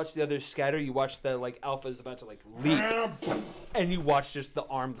as you watch the others scatter, you watch the alpha is about to leap, and you watch just the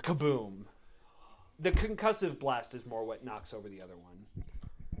arm kaboom. The concussive blast is more what knocks over the other one.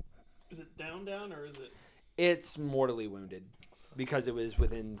 Is it down, or is it? It's mortally wounded because it was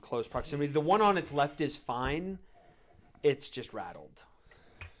within close proximity. The one on its left is fine. It's just rattled,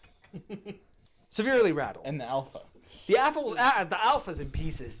 severely rattled. And the alpha. The alpha's in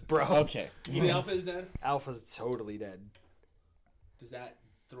pieces, bro. Okay. The alpha is dead. Alpha's totally dead. Does that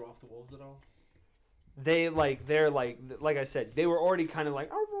throw off the wolves at all? They're like I said, they were already kind of like,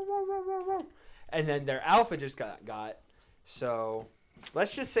 and then their alpha just got. So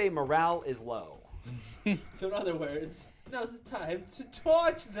let's just say morale is low. So in other words, now's the time to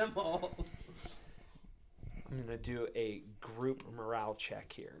torch them all. I'm gonna do a group morale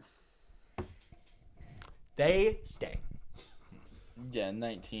check here. They stay. Yeah,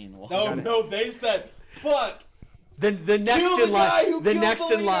 19. Well, No, they said, fuck. The next Kill in the guy line, who the killed next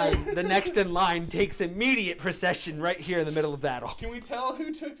the in line, leader. the next in line takes immediate procession right here in the middle of battle. Can we tell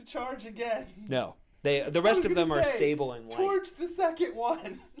who took the charge again? No, the rest of them are say, sable and white. Torch the second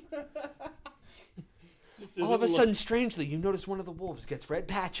one. All of a sudden, strangely, you notice one of the wolves gets red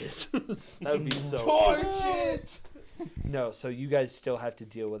patches. That would be so. Torch it. No, so you guys still have to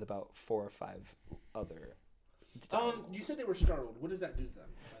deal with about 4 or 5 other. You said they were startled. What does that do to them?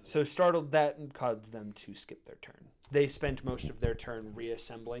 So startled, that caused them to skip their turn. They spent most of their turn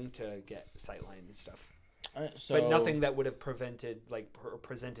reassembling to get sightline and stuff. All right, so But nothing that would have prevented,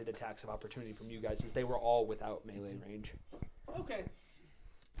 presented attacks of opportunity from you guys, as they were all without melee range. Okay.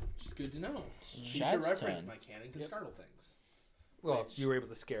 Just good to know. Future Chad's reference, turn. my cannon can startle things. Well, Which- you were able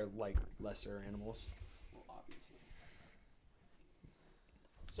to scare, lesser animals. Well, obviously.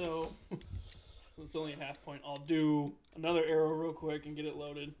 So, so it's only a half point. I'll do another arrow real quick and get it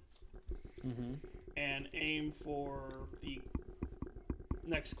loaded, Mm-hmm. and aim for the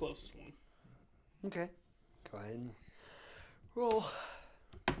next closest one. Okay. Go ahead and roll.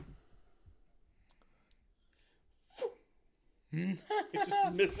 It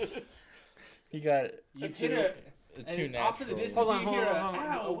just misses. you got You two, hit it. a two and off to the natural. distance- Hold on, you hold hear on, a, hold on.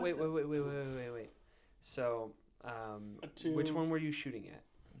 "Ow, Oh, what wait, the-" wait. So, A two. which one were you shooting at?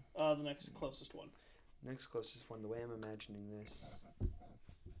 The next closest one. Next closest one, the way I'm imagining this.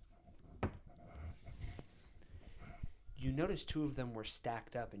 You noticed two of them were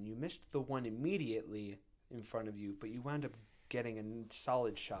stacked up, and you missed the one immediately in front of you, but you wound up getting a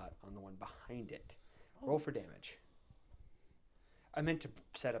solid shot on the one behind it. Roll for damage. I meant to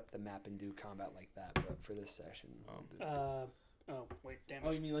set up the map and do combat like that, but for this session, I'll do it. Oh wait, damage.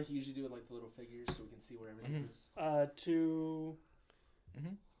 Oh, you mean like you usually do it like the little figures so we can see where everything Mhm. is? 2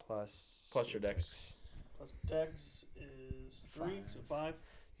 Plus Plus your dex. plus dex is 3, so 5.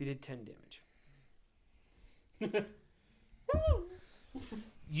 You did 10 damage.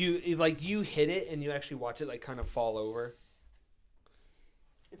 You hit it, and you actually watch it kind of fall over.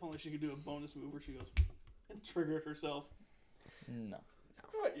 If only she could do a bonus move where she goes and trigger it herself. No.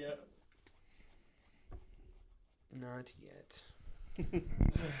 Not yet. Not yet.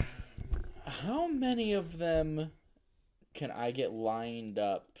 How many of them can I get lined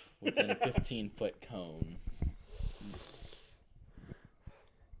up within a 15-foot cone?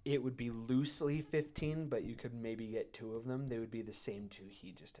 It would be loosely 15, but you could maybe get 2 of them. They would be the same 2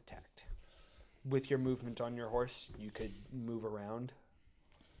 he just attacked. With your movement on your horse, you could move around.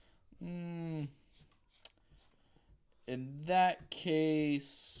 In that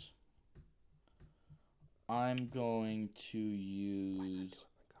case, I'm going to use,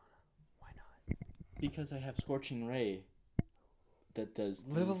 Why not? because I have Scorching Ray that does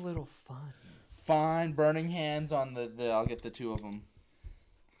Live a the- little fun. fine Burning Hands on the I'll get the 2 of them.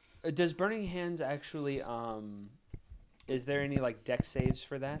 Does Burning Hands actually, is there any, dex saves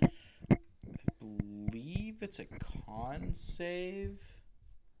for that? I believe it's a con save.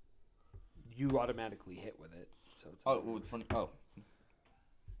 You automatically hit with it, so it's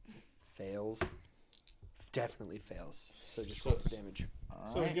fails. Definitely fails. So just roll for damage.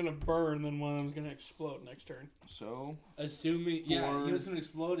 So he's gonna burn, then one of them's gonna explode next turn. So Assuming, Four. he was gonna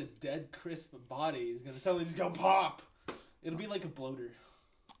explode, its dead, crisp body is gonna suddenly just go pop. It'll be like a bloater.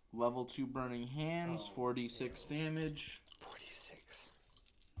 level 2 Burning Hands, Oh, 46 damage. 46.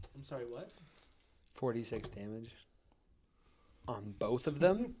 I'm sorry, what? 46 damage. On both of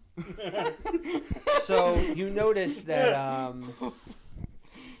them? So you notice that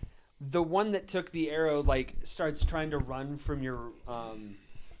the one that took the arrow starts trying to run from your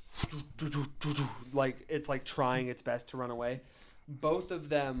it's trying its best to run away. Both of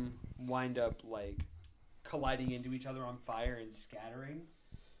them wind up colliding into each other on fire and scattering.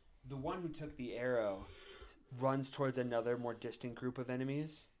 The one who took the arrow runs towards another more distant group of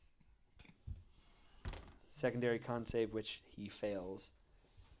enemies. Secondary con save, which he fails.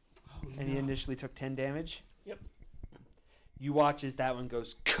 Oh, And he initially took 10 damage. Yep. You watch as that one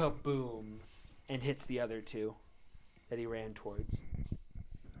goes kaboom and hits the other 2 that he ran towards.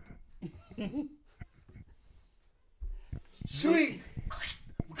 Sweet!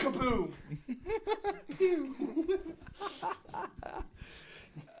 Kaboom!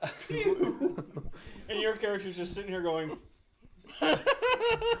 And your character's just sitting here going, I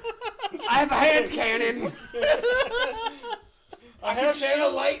have a hand cannon! I have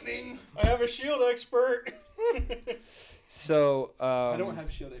channel lightning! I have a shield expert. So, I don't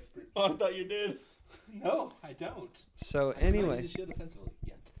have shield expert. Oh, I thought you did. No, I don't. So I cannot anyway, use a shield offensively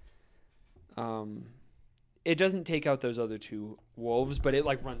yet. it doesn't take out those other 2 wolves, but it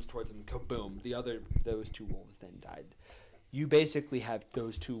runs towards them. Kaboom! Those 2 wolves then died. You basically have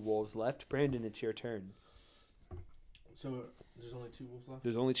those 2 wolves left. Brandon, it's your turn. So there's only 2 wolves left.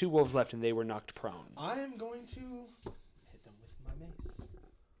 There's only 2 wolves left, and they were knocked prone. I am going to hit them with my mace.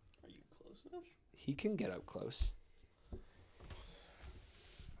 Are you close enough? He can get up close.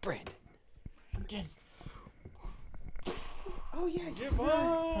 Brandon. Oh yeah,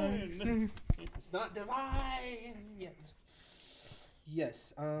 Divine. it's not divine yet.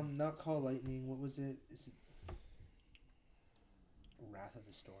 Yes, not call lightning. What was it? Is it Wrath of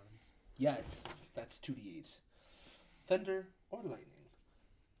the Storm. Yes, that's 2d8. Thunder or lightning?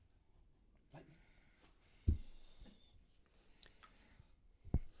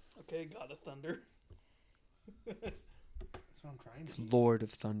 Okay, God of Thunder. That's what I'm trying It's to do. Lord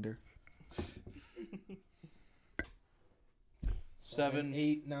of Thunder. 7.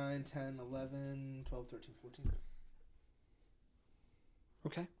 8, 9, 10, 11, 12, 13, 14.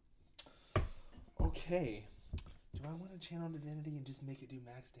 Okay. Okay. Do I want to channel Divinity and just make it do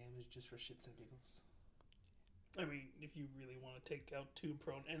max damage just for shits and giggles? I mean, if you really want to take out 2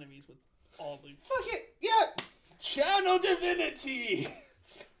 prone enemies with all the... Fuck it! Yeah! Channel Divinity!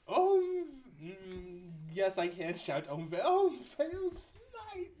 Yes, I can shout Veil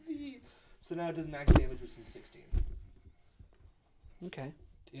smite thee! So now it does max damage, which is 16. Okay.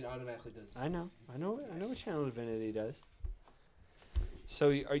 It automatically does. I know what Channel Divinity does. So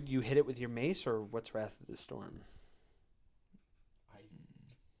are you hit it with your mace, or what's Wrath of the Storm?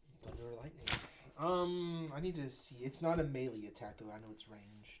 Thunder or lightning? I need to see. It's not a melee attack, though. I know it's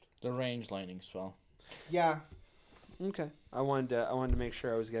ranged. The ranged lightning spell. Yeah. Okay. I wanted to make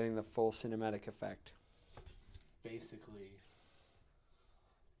sure I was getting the full cinematic effect. Basically.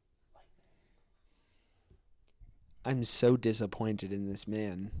 I'm so disappointed in this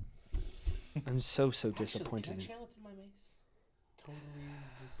man. I'm so disappointed. Can I in channel through my mace? Totally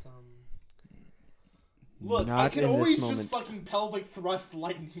just Look, I Not can in this always moment. just fucking pelvic thrust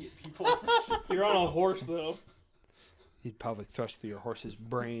lightning at people. You're on a horse, though. You'd pelvic thrust through your horse's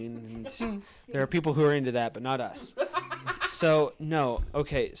brain. And there are people who are into that, but not us. So, no.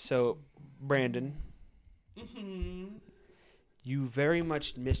 Okay, so, Brandon, you very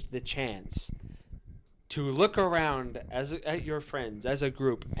much missed the chance to look around at your friends as a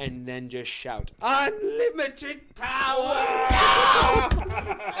group and then just shout, "Unlimited power!"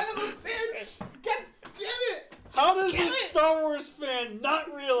 Bitch! God damn it! How does this Star Wars fan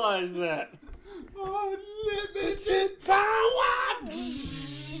not realize that? Unlimited power!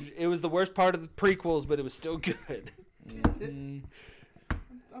 It was the worst part of the prequels, but it was still good.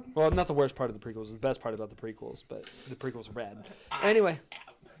 Well, not the worst part of the prequels. It was the best part about the prequels, but the prequels are bad. Anyway.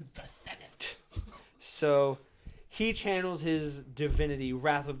 The Senate. So he channels his divinity,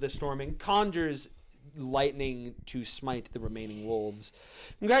 Wrath of the Storm, and conjures lightning to smite the remaining wolves.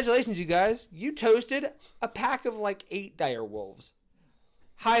 Congratulations, you guys. You toasted a pack of like 8 dire wolves.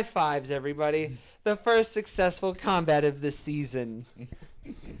 High fives, everybody. The first successful combat of the season.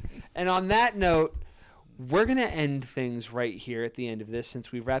 And on that note, we're going to end things right here at the end of this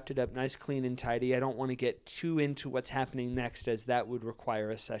since we've wrapped it up nice, clean, and tidy. I don't want to get too into what's happening next, as that would require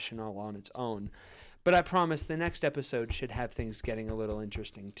a session all on its own. But I promise the next episode should have things getting a little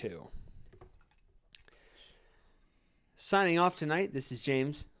interesting too. Signing off tonight, this is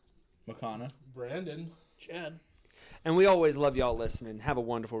James. Makana. Brandon. Chad. And we always love y'all listening. Have a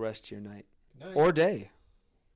wonderful rest of your night Night. or day.